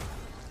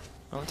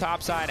 On the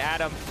top side,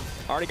 Adam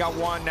already got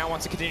one, now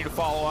wants to continue to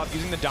follow up.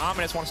 Using the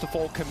dominance, wants to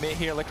full commit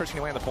here. Licorice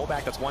can land the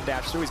pullback. That's one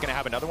dash through. He's going to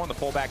have another one, the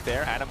pullback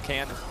there. Adam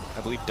can,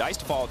 I believe, dice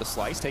to follow the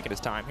slice, taking his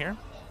time here.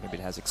 Maybe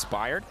it has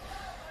expired.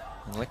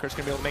 And Licorice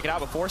going to be able to make it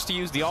out, but forced to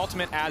use the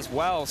ultimate as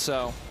well,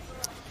 so...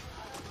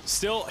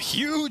 Still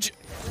huge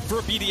for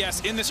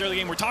BDS in this early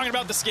game. We're talking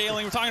about the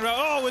scaling. We're talking about,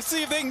 oh, let's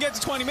see if they can get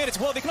to 20 minutes.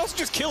 Well, they can also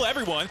just kill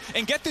everyone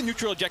and get the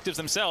neutral objectives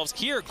themselves.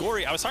 Here,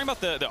 Gori, I was talking about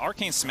the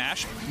arcane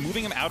smash,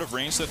 moving him out of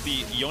range so that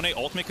the Yone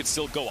ultimate could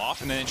still go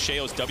off, and then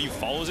Sheo's W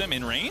follows him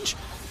in range.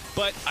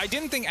 But I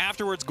didn't think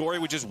afterwards Gori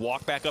would just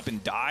walk back up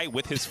and die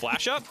with his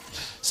flash up.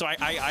 So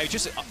I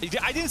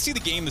didn't see the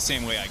game the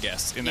same way, I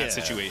guess, in that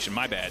situation.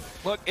 My bad.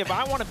 Look, if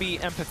I want to be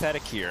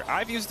empathetic here,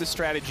 I've used this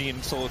strategy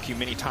in solo queue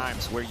many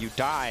times where you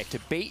die to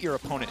bait your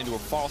opponent into a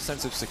false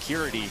sense of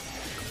security.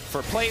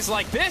 For plays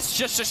like this,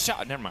 just a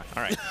shot. Never mind.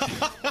 All right.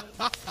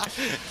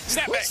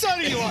 Which side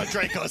are you on,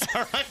 Dracos?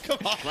 All right,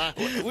 come on, man.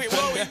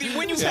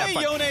 When you play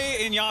Yone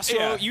in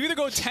Yasuo, you either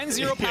go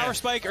 10-0 power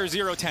spike or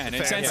 0-10.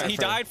 And since he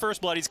died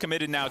first blood, he's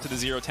committed now to the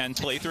 0-10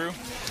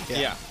 playthrough.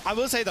 Yeah. I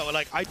will say, though,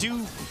 like, I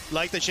do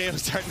like that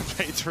Sheo's starting to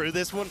play through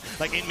this one,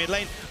 like, in mid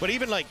lane. But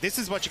even, like, this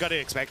is what you got to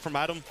expect from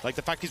Adam. Like,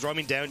 the fact he's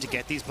roaming down to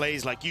get these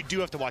plays, like, you do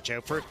have to watch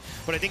out for it.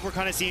 But I think we're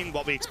kind of seeing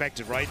what we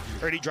expected, right?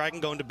 Early Dragon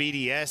going to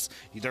BDS.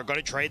 They're going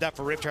to trade that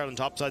for Rift Herald on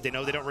top side. They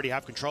know they don't really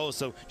have control,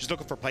 so just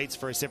looking for plates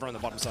for a Sivir on the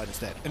bottom side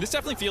instead. And this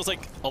definitely feels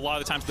like a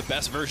lot of the times the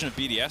best version of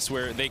BDS,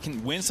 where they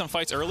can win some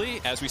fights early,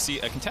 as we see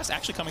a contest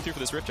actually coming through for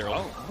this Rift Herald.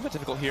 Oh, a little bit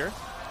difficult here.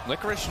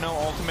 Licorice, no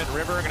ultimate.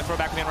 River going to throw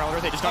back the Unraveled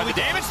Earth. They just got the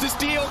damage. The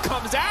steal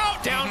comes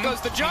out. Down goes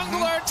the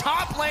jungler.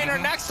 Top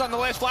laner next on the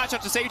list. Flash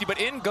out to safety, but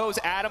in goes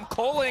Adam,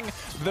 culling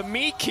the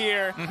meek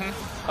here.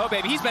 Oh,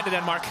 baby, he's been to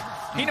Denmark.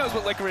 He knows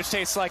what Licorice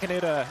tastes like, and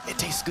it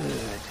tastes good.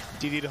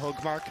 Do you need a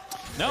hug, Mark?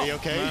 No. Are you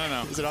okay?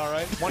 No. Is it all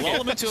right? Lull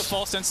them into a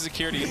false sense of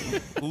security.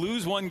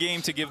 Lose one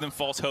game to give them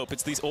false hope.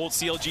 It's these old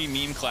CLG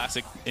meme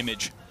classic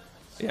image.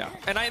 Yeah,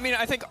 and I mean,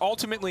 I think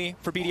ultimately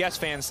for BDS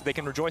fans, they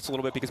can rejoice a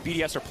little bit because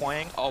BDS are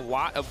playing a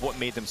lot of what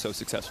made them so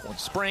successful in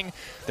spring.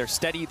 They're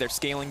steady, they're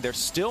scaling, they're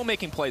still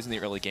making plays in the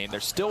early game, they're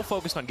still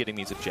focused on getting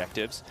these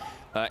objectives,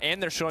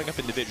 and they're showing up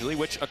individually,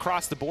 which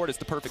across the board is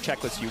the perfect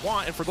checklist you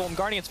want. And for Golden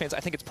Guardians fans,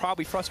 I think it's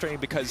probably frustrating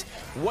because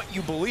what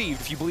you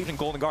believed, if you believed in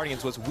Golden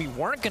Guardians, was we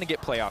weren't going to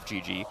get playoff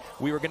GG,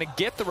 we were going to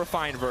get the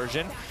refined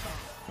version.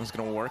 It was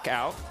going to work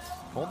out.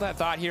 Hold that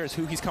thought here as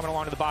Huhi's coming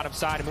along to the bottom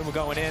side. Amumu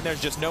going in. There's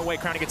just no way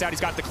Crownie gets out.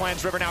 He's got the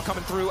Cleanse River now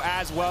coming through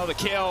as well. The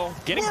kill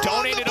getting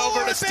donated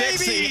over to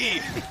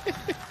Stixxay.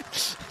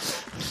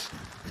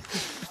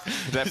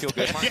 Did that feel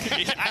good, Mark?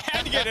 I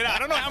had to get it out. I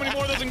don't know how many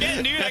more of those I'm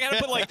getting, dude. I got to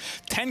put like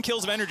 10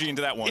 kills of energy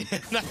into that one.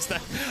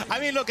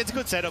 I mean, look, it's a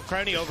good setup.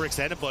 Crownie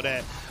overextended, but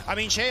I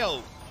mean,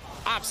 Sheo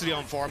absolutely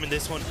on form in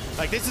this one.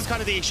 Like, this is kind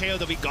of the Sheo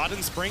that we got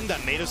in spring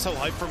that made us so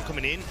hyped for him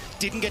coming in.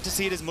 Didn't get to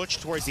see it as much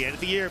towards the end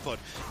of the year, but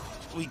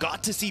we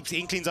got to see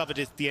inklings of it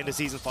at the end of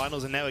season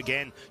finals, and now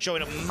again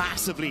showing up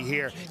massively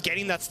here,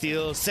 getting that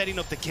steal, setting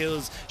up the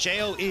kills.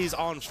 Sheo is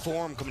on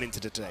form coming into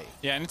today.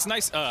 Yeah, and it's a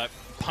nice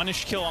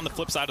punish kill on the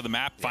flip side of the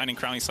map, finding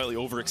Crownie slightly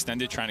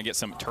overextended, trying to get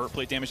some turret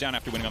plate damage down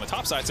after winning on the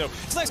top side. So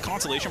it's a nice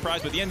consolation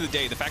prize, but at the end of the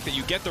day, the fact that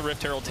you get the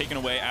Rift Herald taken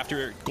away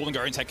after Golden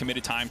Guardians had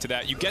committed time to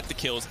that, you get the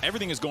kills,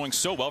 everything is going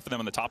so well for them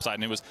on the top side,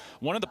 and it was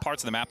one of the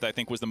parts of the map that I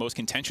think was the most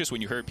contentious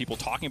when you heard people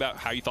talking about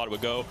how you thought it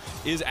would go.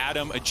 Is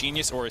Adam a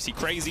genius or is he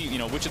crazy? You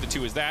know, which of the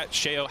two is that?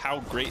 Sheo, how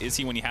great is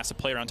he when he has to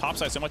play around top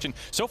side so much? And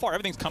so far,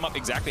 everything's come up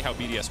exactly how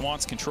BDS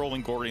wants,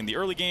 controlling Gori in the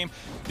early game.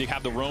 They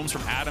have the roams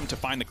from Adam to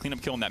find the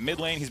cleanup kill in that mid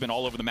lane. He's been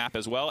all over the map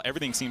as well.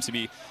 Everything seems to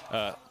be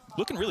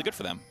looking really good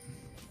for them.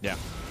 Yeah.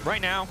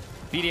 Right now,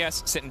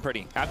 BDS sitting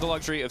pretty. Have the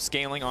luxury of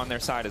scaling on their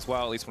side as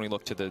well, at least when we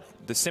look to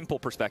the simple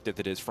perspective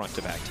that is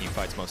front-to-back team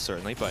fights most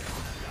certainly, but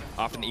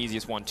often the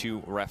easiest one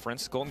to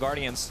reference. Golden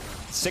Guardians,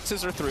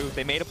 6s are through.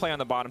 They made a play on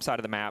the bottom side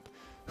of the map.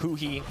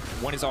 Huhi,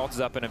 when his ult is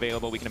up and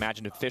available, we can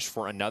imagine to fish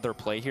for another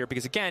play here.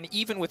 Because again,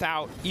 even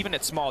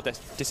at small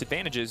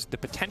disadvantages, the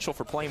potential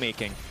for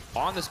playmaking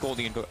on this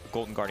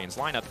Golden Guardians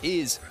lineup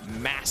is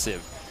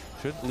massive.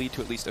 Should lead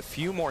to at least a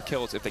few more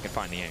kills if they can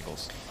find the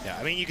angles. Yeah,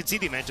 I mean, you can see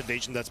the amount of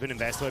vision that's been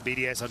invested by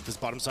BDS on this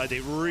bottom side. They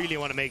really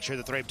want to make sure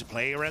that they're able to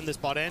play around this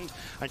bot end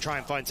and try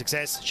and find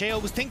success.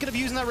 Sheo was thinking of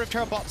using that Rift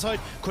Herald bot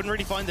side, couldn't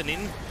really find an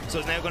in, so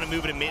is now going to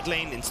move it in mid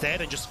lane instead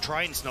and just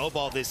try and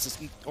snowball this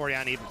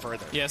Orianna even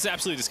further. Yeah, it's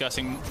absolutely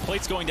disgusting.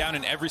 Plates going down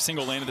in every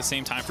single lane at the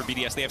same time for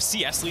BDS. They have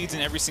CS leads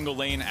in every single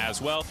lane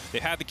as well.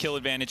 They've had the kill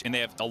advantage, and they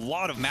have a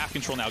lot of map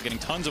control now, getting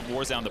tons of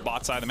wars down the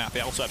bot side of the map.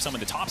 They also have some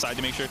on the top side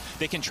to make sure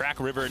they can track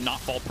River and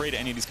not fall prey to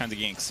any of these kinds of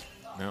ganks.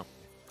 No.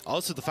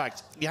 Also the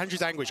fact,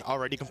 Andrew's Anguish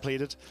already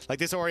completed. Like,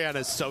 this Orianna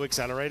is so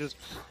accelerated.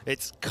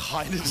 It's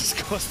kind of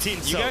disgusting.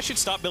 You guys should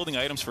stop building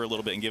items for a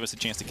little bit and give us a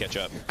chance to catch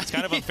up. It's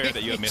kind of unfair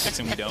that you have mythics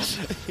and we don't.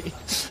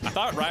 I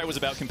thought Riot was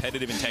about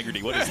competitive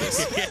integrity. What is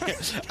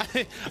this?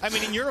 I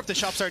mean, in Europe, the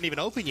shops aren't even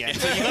open yet.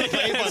 So you gotta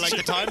play by, like,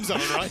 the time zone,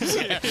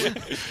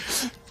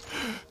 right?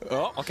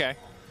 Oh, okay.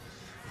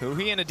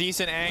 Huhi in a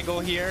decent angle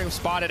here,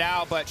 spotted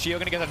out, but Sheo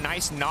gonna get a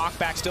nice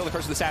knockback still. The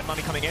curse of the Sad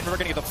Mummy coming in. We're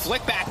gonna get the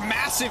flick back,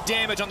 massive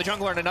damage on the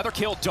jungler, and another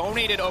kill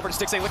donated over to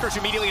Stixxay. Licorice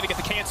immediately gonna get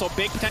the cancel.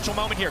 Big potential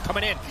moment here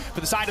coming in for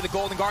the side of the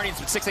Golden Guardians,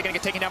 but Stixxay gonna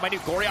get taken down by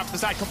Nuke. Gori off to the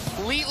side,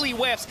 completely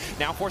whiffs.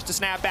 Now forced to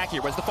snap back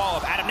here. Where's the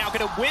follow-up? Adam now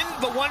gonna win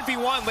the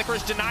 1v1.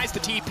 Licorice denies the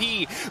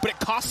TP, but it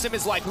costs him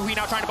his life. Huhi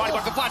now trying to body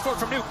block the flash forward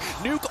from Nuke.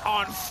 Nuke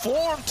on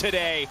form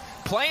today,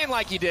 playing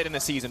like he did in the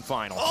season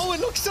final. Oh, it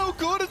looked so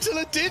good until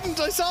it didn't.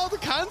 I saw the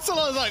cancel.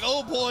 I was like,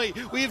 oh boy,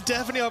 we have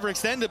definitely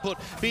overextended, but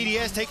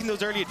BDS taking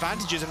those early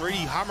advantages and really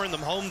hammering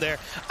them home there.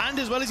 And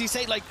as well as you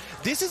say, like,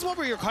 this is what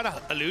we were kind of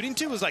alluding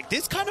to, was like,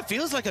 this kind of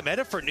feels like a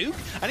meta for Nuke,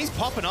 and he's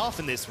popping off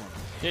in this one.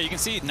 Yeah, you can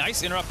see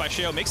nice interrupt by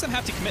Sheo. Makes them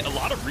have to commit a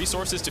lot of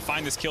resources to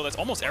find this kill. That's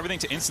almost everything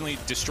to instantly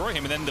destroy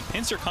him. And then the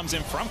pincer comes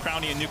in from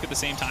Crownie and Nuke at the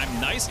same time.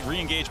 Nice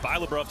re-engage by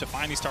Labrov to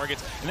find these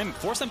targets, and then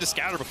force them to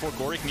scatter before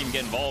Gori can even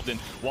get involved.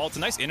 And while it's a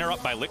nice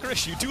interrupt by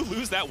Licorice, you do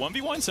lose that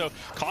 1v1, so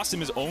cost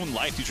him his own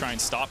life to try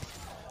and stop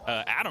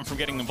Adam from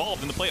getting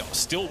involved in the playoffs.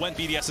 Still went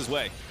BDS's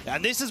way.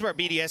 And this is where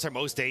BDS are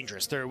most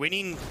dangerous. They're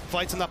winning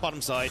fights on that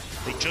bottom side.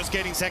 They're just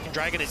getting second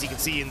dragon, as you can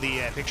see in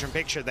the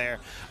picture-in-picture there.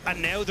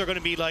 And now they're going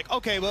to be like,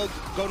 okay, well,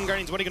 Golden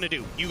Guardians, what are you going to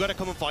do? You got to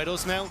come and fight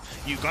us now.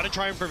 You got to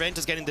try and prevent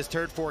us getting this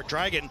third, fourth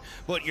dragon.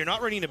 But you're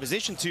not really in a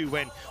position to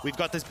when we've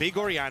got this big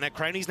Orianna.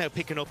 Crownie's now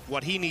picking up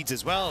what he needs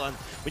as well. And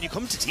when you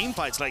come to team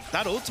fights, like,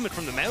 that ultimate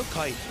from the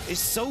Maokai is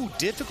so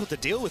difficult to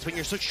deal with when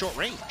you're such short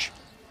range.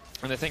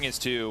 And the thing is,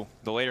 too,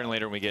 the later and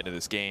later we get into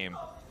this game,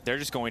 they're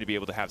just going to be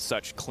able to have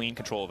such clean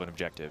control of an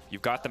objective.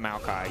 You've got the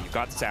Maokai, you've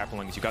got the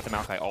Saplings, you've got the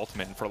Maokai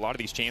ultimate, and for a lot of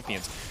these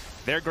champions,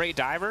 they're great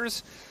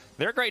divers.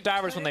 They're great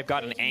divers when they've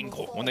got an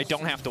angle, when they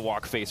don't have to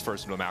walk face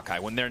first into a Maokai,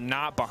 when they're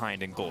not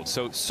behind in gold.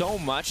 So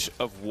much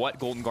of what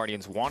Golden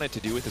Guardians wanted to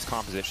do with this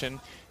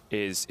composition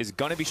is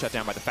going to be shut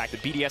down by the fact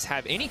that BDS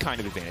have any kind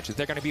of advantages.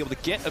 They're going to be able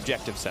to get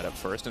objective set up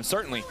first, and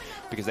certainly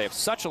because they have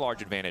such a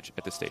large advantage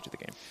at this stage of the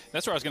game.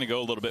 That's where I was going to go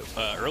a little bit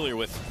earlier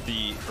with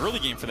the early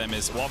game for them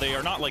is while they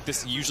are not like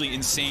this usually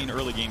insane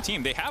early game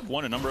team, they have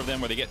won a number of them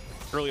where they get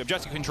early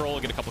objective control,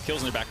 get a couple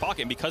kills in their back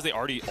pocket, and because they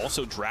already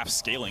also draft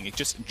scaling, it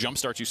just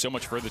jumpstarts you so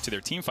much further to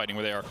their team fighting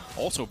where they are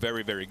also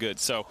very, very good.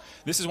 So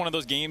this is one of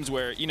those games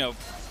where, you know,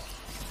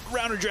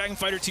 round or Dragon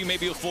Fighter 2,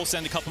 maybe a full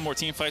send a couple more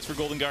team fights for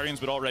Golden Guardians,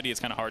 but already it's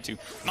kind of hard to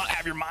not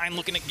have your mind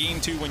looking at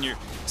game 2 when you're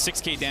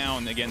 6K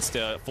down against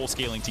a full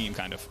scaling team,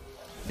 kind of.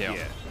 Yeah.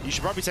 You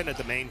should probably send it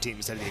the main team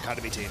instead of the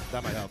academy team.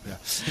 That might help, yeah.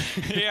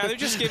 Yeah, they're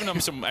just giving them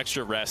some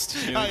extra rest.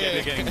 You know,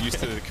 they're getting used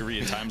to the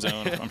Korean time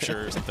zone, I'm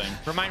sure, or something.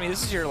 Remind me,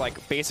 this is your,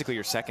 like, basically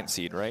your second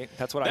seed, right?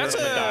 That's what I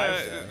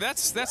heard.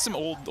 That's some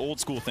old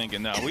school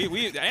thinking. No,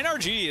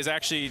 NRG is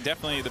actually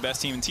definitely the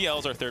best team, and TL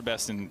is our third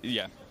best, and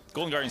yeah.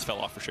 Golden Guardians fell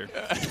off for sure.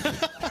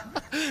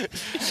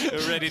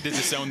 They're ready to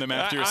disown them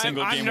after a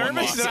single game one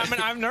loss.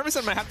 I'm nervous that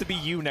I'm going to have to be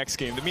you next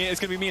game. It's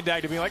going to be me and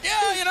Dag to be like,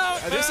 yeah, you know.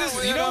 This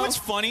is, you know what's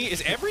funny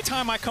is every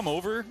time I come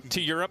over to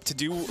Europe to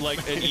do like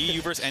an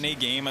EU versus NA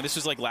game, this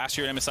was like last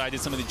year at MSI, did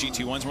some of the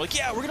G2 ones. We're like,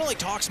 yeah, we're going to like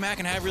talk smack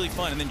and have really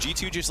fun. And then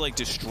G2 just like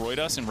destroyed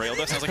us and railed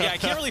us. And I was like, yeah, I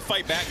can't really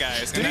fight back,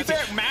 guys. To be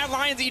fair, Mad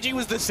Lions EG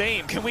was the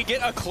same. Can we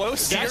get a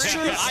close series? That's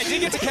true. I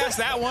did get to cast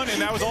that one, and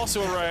that was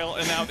also a rail.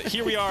 And now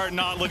here we are,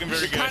 not looking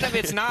very good. Kind of,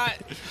 it's not.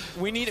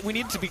 We need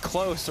it to be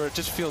close, or it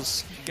just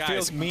feels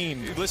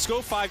mean. Let's go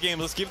 5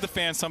 games. Let's give the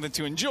fans something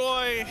to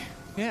enjoy.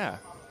 Yeah.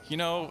 You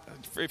know,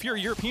 if you're a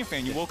European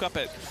fan, you woke up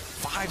at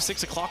 5,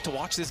 6 o'clock to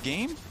watch this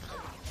game.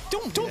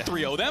 Don't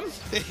 3-0 them.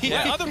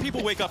 Let other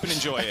people wake up and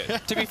enjoy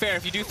it. To be fair,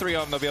 if you do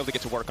 3-0 them, they'll be able to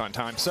get to work on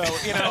time. So,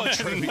 you know.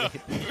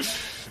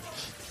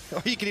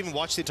 Or you can even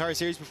watch the entire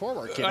series before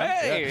work. You know?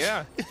 Hey,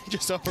 yeah.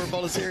 Just over a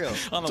bowl of cereal.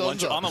 on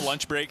the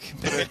lunch break,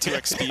 put it at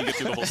 2x speed, get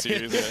through the whole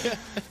series. Yeah.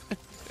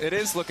 It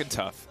is looking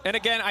tough. And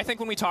again, I think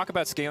when we talk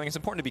about scaling, it's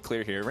important to be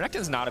clear here.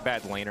 Renekton's not a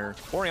bad laner.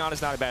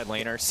 Orianna's not a bad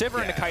laner.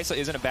 Sivir and Nakaisa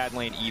isn't a bad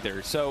lane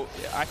either. So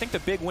I think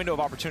the big window of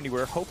opportunity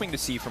we're hoping to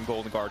see from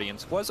Golden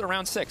Guardians was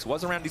around 6,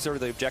 was around these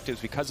early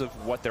objectives because of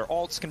what their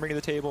alts can bring to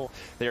the table,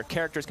 their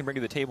characters can bring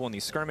to the table in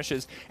these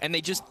skirmishes, and they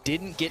just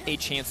didn't get a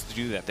chance to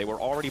do that. They were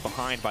already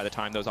behind by the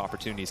time those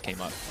opportunities came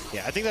up.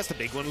 Yeah, I think that's the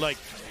big one. Like,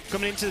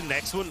 coming into the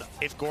next one,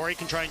 if Gori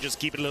can try and just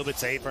keep it a little bit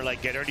safer,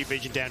 like get early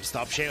vision down to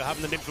stop Sheo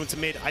having an influence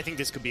in mid, I think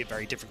this could be a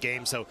very different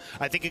game. So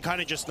I think it kind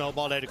of just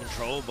snowballed out of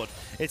control, but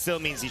it still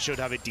means he should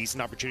have a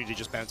decent opportunity to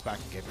just bounce back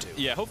in game 2.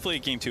 Yeah, hopefully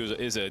game 2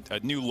 is a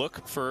new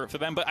look for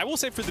them. But I will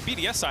say for the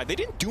BDS side, they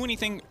didn't do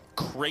anything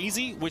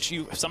crazy, which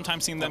you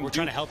sometimes seen them. We're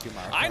trying to help you,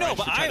 Mark. I know,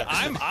 but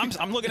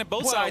I'm looking at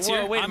both sides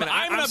here. Wait a minute.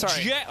 I'm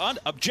an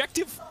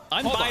objective,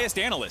 unbiased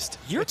analyst.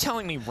 You're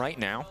telling me right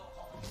now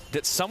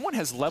that someone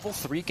has level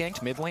 3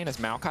 ganked mid lane as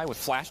Maokai with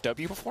Flash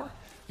W before?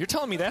 You're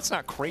telling me that's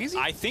not crazy?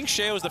 I think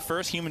Sheo is the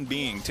first human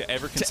being to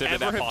ever consider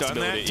that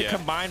possibility. To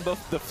combine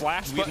both the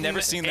Flash button. We've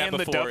never seen that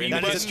before in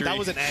history. That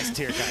was an S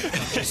tier guy.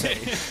 Just saying.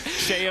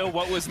 Sheo,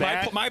 what was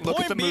that? My look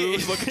point at the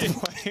moves, look at the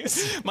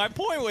plays. My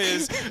point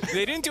was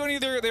they didn't do any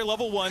of their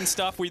level 1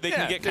 stuff where they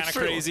can get kind of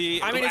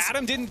crazy. I mean,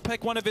 Adam didn't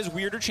pick one of his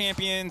weirder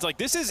champions. Like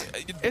this is,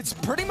 it's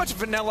pretty much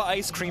vanilla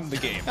ice cream the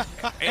game,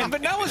 and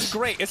vanilla's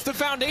great. It's the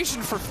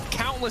foundation for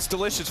countless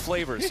delicious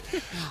flavors,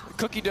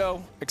 cookie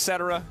dough,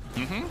 etc.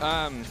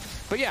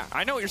 But yeah,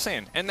 I know what you're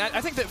saying. And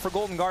I think that for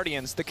Golden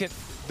Guardians,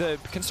 the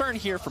concern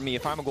here for me,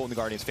 if I'm a Golden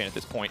Guardians fan at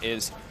this point,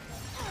 is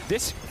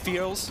this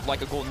feels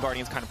like a Golden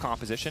Guardians kind of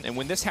composition, and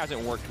when this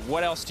hasn't worked,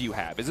 what else do you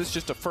have? Is this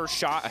just a first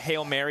shot, a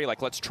Hail Mary,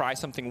 like let's try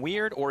something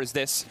weird, or is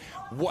this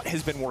what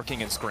has been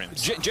working in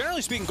scrims?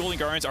 Generally speaking, Golden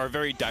Guardians are a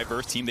very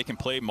diverse team. They can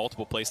play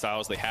multiple play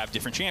styles. They have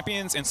different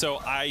champions, and so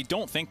I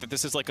don't think that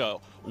this is like a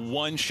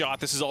one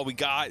shot, this is all we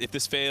got. If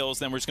this fails,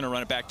 then we're just going to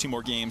run it back 2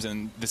 more games,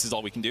 and this is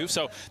all we can do.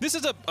 So this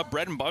is a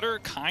bread and butter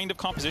kind of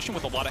composition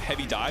with a lot of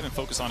heavy dive and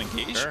focus on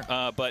engage. Sure.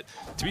 But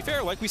to be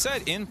fair, like we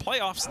said, in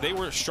playoffs, they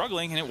were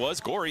struggling, and it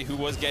was Gori who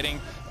was getting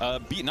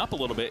beaten up a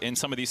little bit in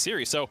some of these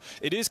series. So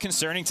it is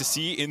concerning to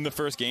see in the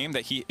first game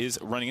that he is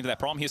running into that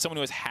problem. He is someone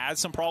who has had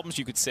some problems,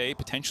 you could say,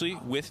 potentially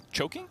with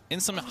choking in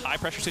some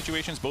high-pressure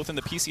situations, both in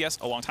the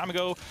PCS a long time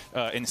ago,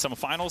 in some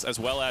finals, as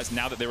well as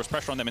now that there was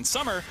pressure on them in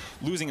summer,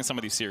 losing in some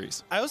of these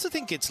series. I also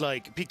think it's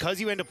like, because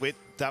you end up with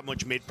that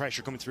much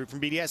mid-pressure coming through from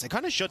BDS, it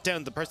kind of shut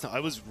down the person I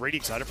was really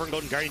excited for in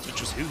Golden Guardians,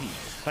 which was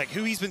huhi. Like,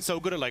 huhi's been so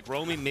good at like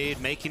roaming mid,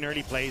 making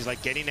early plays,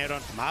 like getting out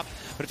onto the map,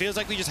 but it feels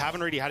like we just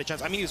haven't really had a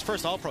chance. I mean, he was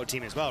first All-Pro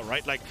team as well,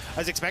 right? Like, I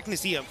was expecting to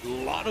see a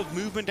lot of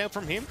movement out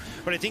from him,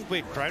 but I think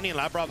with Crownie and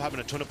Labrov having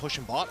a ton of push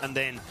and bot, and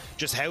then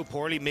just how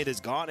poorly mid has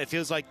gone, it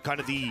feels like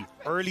kind of the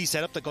early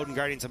setup that Golden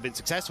Guardians have been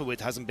successful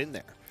with hasn't been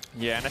there.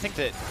 Yeah, and I think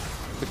that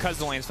because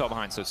the lanes fell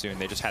behind so soon,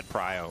 they just had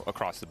prio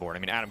across the board. I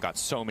mean, Adam got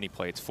so many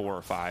plates, 4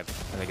 or 5, I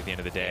think, at the end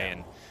of the day.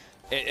 And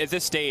at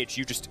this stage,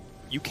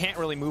 you can't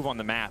really move on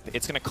the map.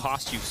 It's going to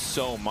cost you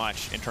so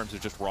much in terms of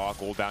just raw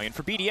gold value. And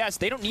for BDS,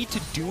 they don't need to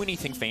do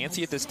anything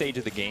fancy at this stage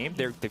of the game.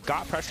 They've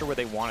got pressure where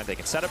they want it. They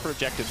can set up for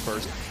objectives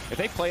first. If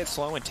they play it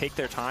slow and take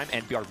their time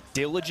and are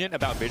diligent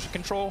about vision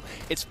control,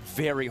 it's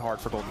very hard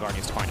for Golden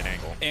Guardians to find an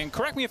angle. And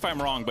correct me if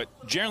I'm wrong, but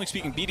generally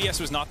speaking,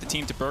 BDS was not the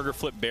team to burger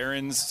flip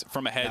Barons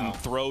from ahead and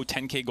throw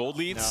 10K gold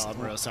leads. No,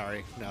 I'm real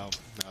sorry. No,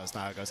 that's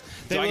not how it goes.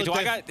 Do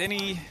I got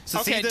any?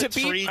 So Okay, see the to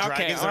beat- three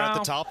dragons okay, are at the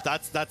well- top.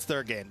 That's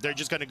their game. They're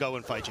just gonna go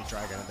and fight you,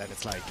 dragon, and then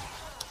it's like,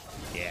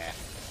 yeah.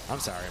 I'm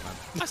sorry,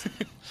 man.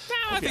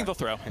 I think they'll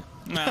throw.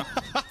 No.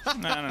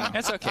 No.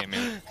 That's okay,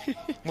 man.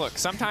 Look,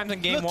 sometimes in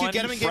game Look, you one,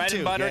 get 'em in game bread two.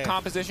 and butter Yeah.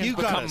 compositions You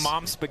got become us.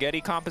 mom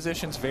spaghetti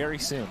compositions very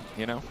soon,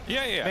 you know?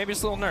 Yeah. Maybe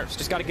just little nerfs.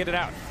 Just got to get it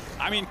out.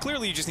 I mean,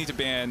 clearly you just need to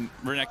ban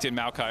Renekton,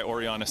 Maokai,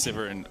 Orianna,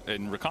 Sivir,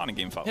 and Rakan in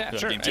game 5. Yeah,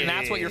 sure. Game And 2.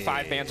 that's what your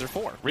 5 bans are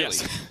for, really.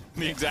 Yes.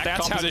 The exact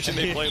That's composition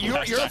how, they play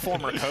with. You're a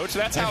former coach.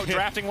 That's how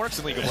drafting works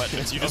in League of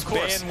Legends. You just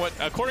ban what...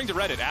 According to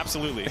Reddit,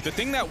 absolutely. The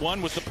thing that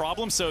won was the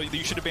problem, so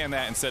you should have banned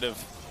that instead of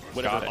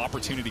whatever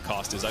opportunity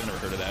cost is. I've never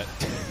heard of that.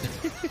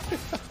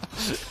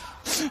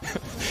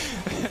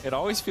 It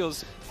always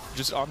feels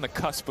just on the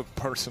cusp of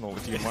personal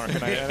with you, Mark,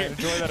 and I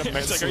enjoy that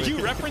immensely. It's like, are you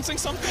referencing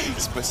something?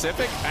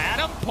 Specific?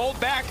 Adam pulled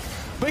back,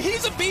 but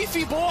he's a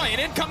beefy boy, and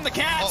in come the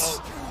cats.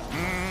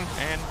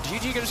 And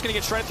GG just going to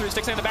get shredded through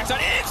Stixxay on the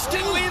backside.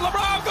 Instantly,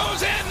 Labrov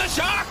goes in. The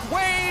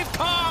shockwave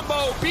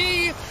combo.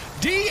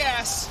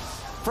 BDS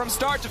from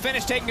start to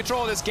finish taking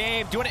control of this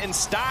game, doing it in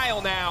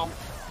style now.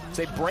 As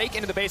they break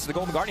into the base of the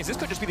Golden Guardians. This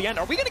could just be the end.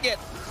 Are we going to get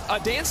a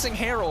Dancing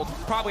Herald?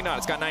 Probably not.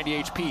 It's got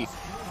 90 HP.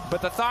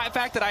 But the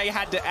fact that I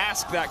had to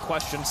ask that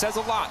question says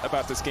a lot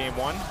about this game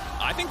one.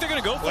 I think they're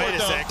going to go for Wait it, a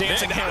though. sec.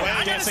 Dancing Herald.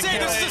 I got to say,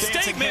 this is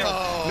a statement.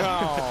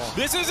 No.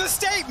 This is a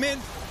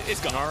statement.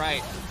 It's gone. All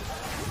right.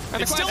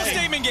 And It's still a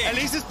statement game. At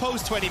least it's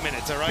post 20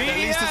 minutes, all right? At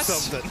least it's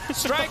BDS something.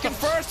 striking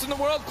first in the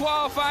World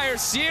Qualifier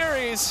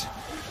Series.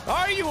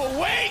 Are you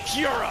awake,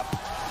 Europe?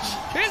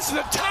 It's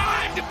the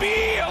time to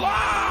be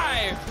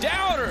alive,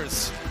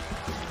 doubters.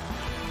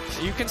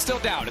 You can still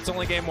doubt. It's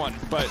only game one,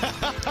 but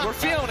we're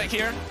feeling it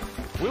here.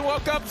 We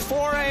woke up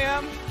 4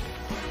 a.m.,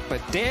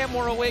 but damn,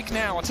 we're awake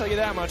now. I'll tell you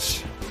that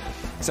much.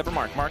 Except for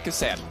Mark. Mark is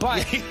sad.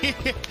 But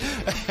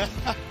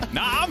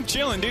Nah, I'm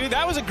chilling, dude.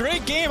 That was a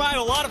great game. I had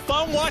a lot of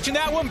fun watching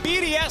that one.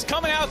 BDS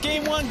coming out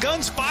game one,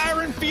 guns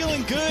firing,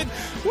 feeling good.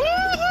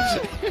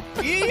 Woohoo!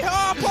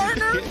 Yeehaw,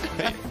 partner!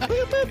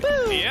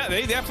 Yeah,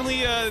 they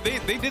definitely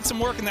they did some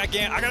work in that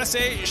game. I gotta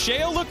say,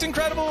 Sheo looked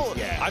incredible.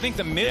 Yeah. I think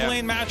the mid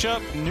lane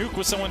matchup, Nuke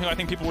was someone who I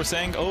think people were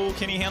saying, oh,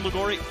 can he handle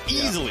Gori?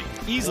 Easily.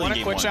 one of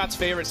game one. QuickShot's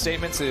favorite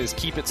statements is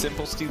keep it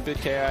simple, stupid,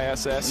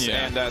 KISS.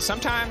 Yeah. And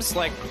sometimes,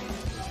 like,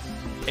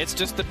 it's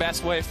just the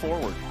best way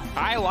forward.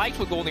 I liked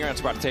what Golden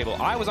Guardians brought to the table.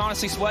 I was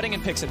honestly sweating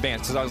in picks and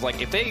bans because I was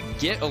like, if they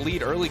get a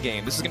lead early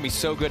game, this is going to be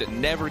so good at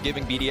never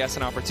giving BDS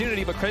an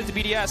opportunity. But credit to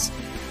BDS,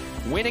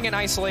 winning in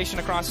isolation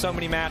across so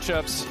many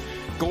matchups.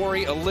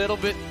 Gori a little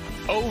bit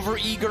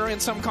over-eager in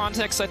some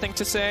contexts, I think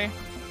to say.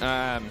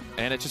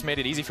 And it just made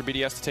it easy for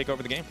BDS to take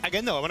over the game.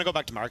 Again, though, I want to go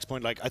back to Mark's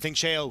point. Like, I think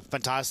Sheo,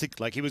 fantastic.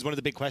 Like, he was one of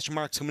the big question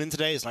marks coming in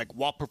today. Is like,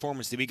 what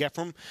performance did we get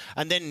from him?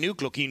 And then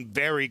Nuke looking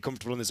very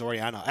comfortable in this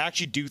Orianna. I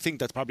actually do think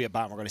that's probably a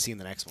bat we're going to see in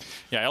the next one.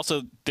 Yeah, I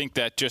also think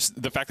that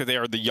just the fact that they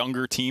are the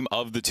younger team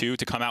of the two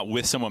to come out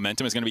with some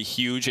momentum is going to be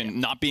huge.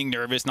 And not being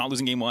nervous, not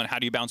losing game one, how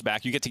do you bounce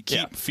back? You get to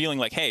keep feeling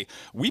like, hey,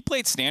 we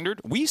played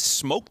standard, we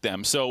smoked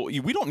them, so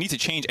we don't need to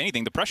change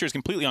anything. The pressure is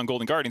completely on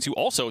Golden Guardians, who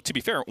also, to be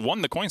fair,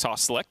 won the coin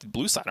toss, selected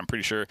blue side, I'm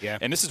pretty sure. Yeah.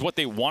 And this is what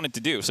they wanted to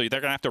do, so they're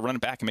going to have to run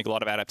it back and make a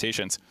lot of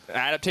adaptations.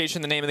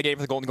 Adaptation, the name of the game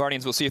for the Golden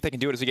Guardians. We'll see if they can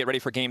do it as we get ready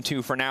for game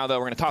two. For now, though,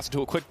 we're going to toss it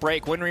to a quick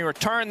break. When we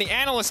return, the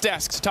analyst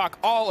desk to talk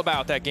all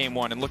about that game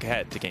one and look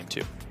ahead to game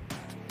two.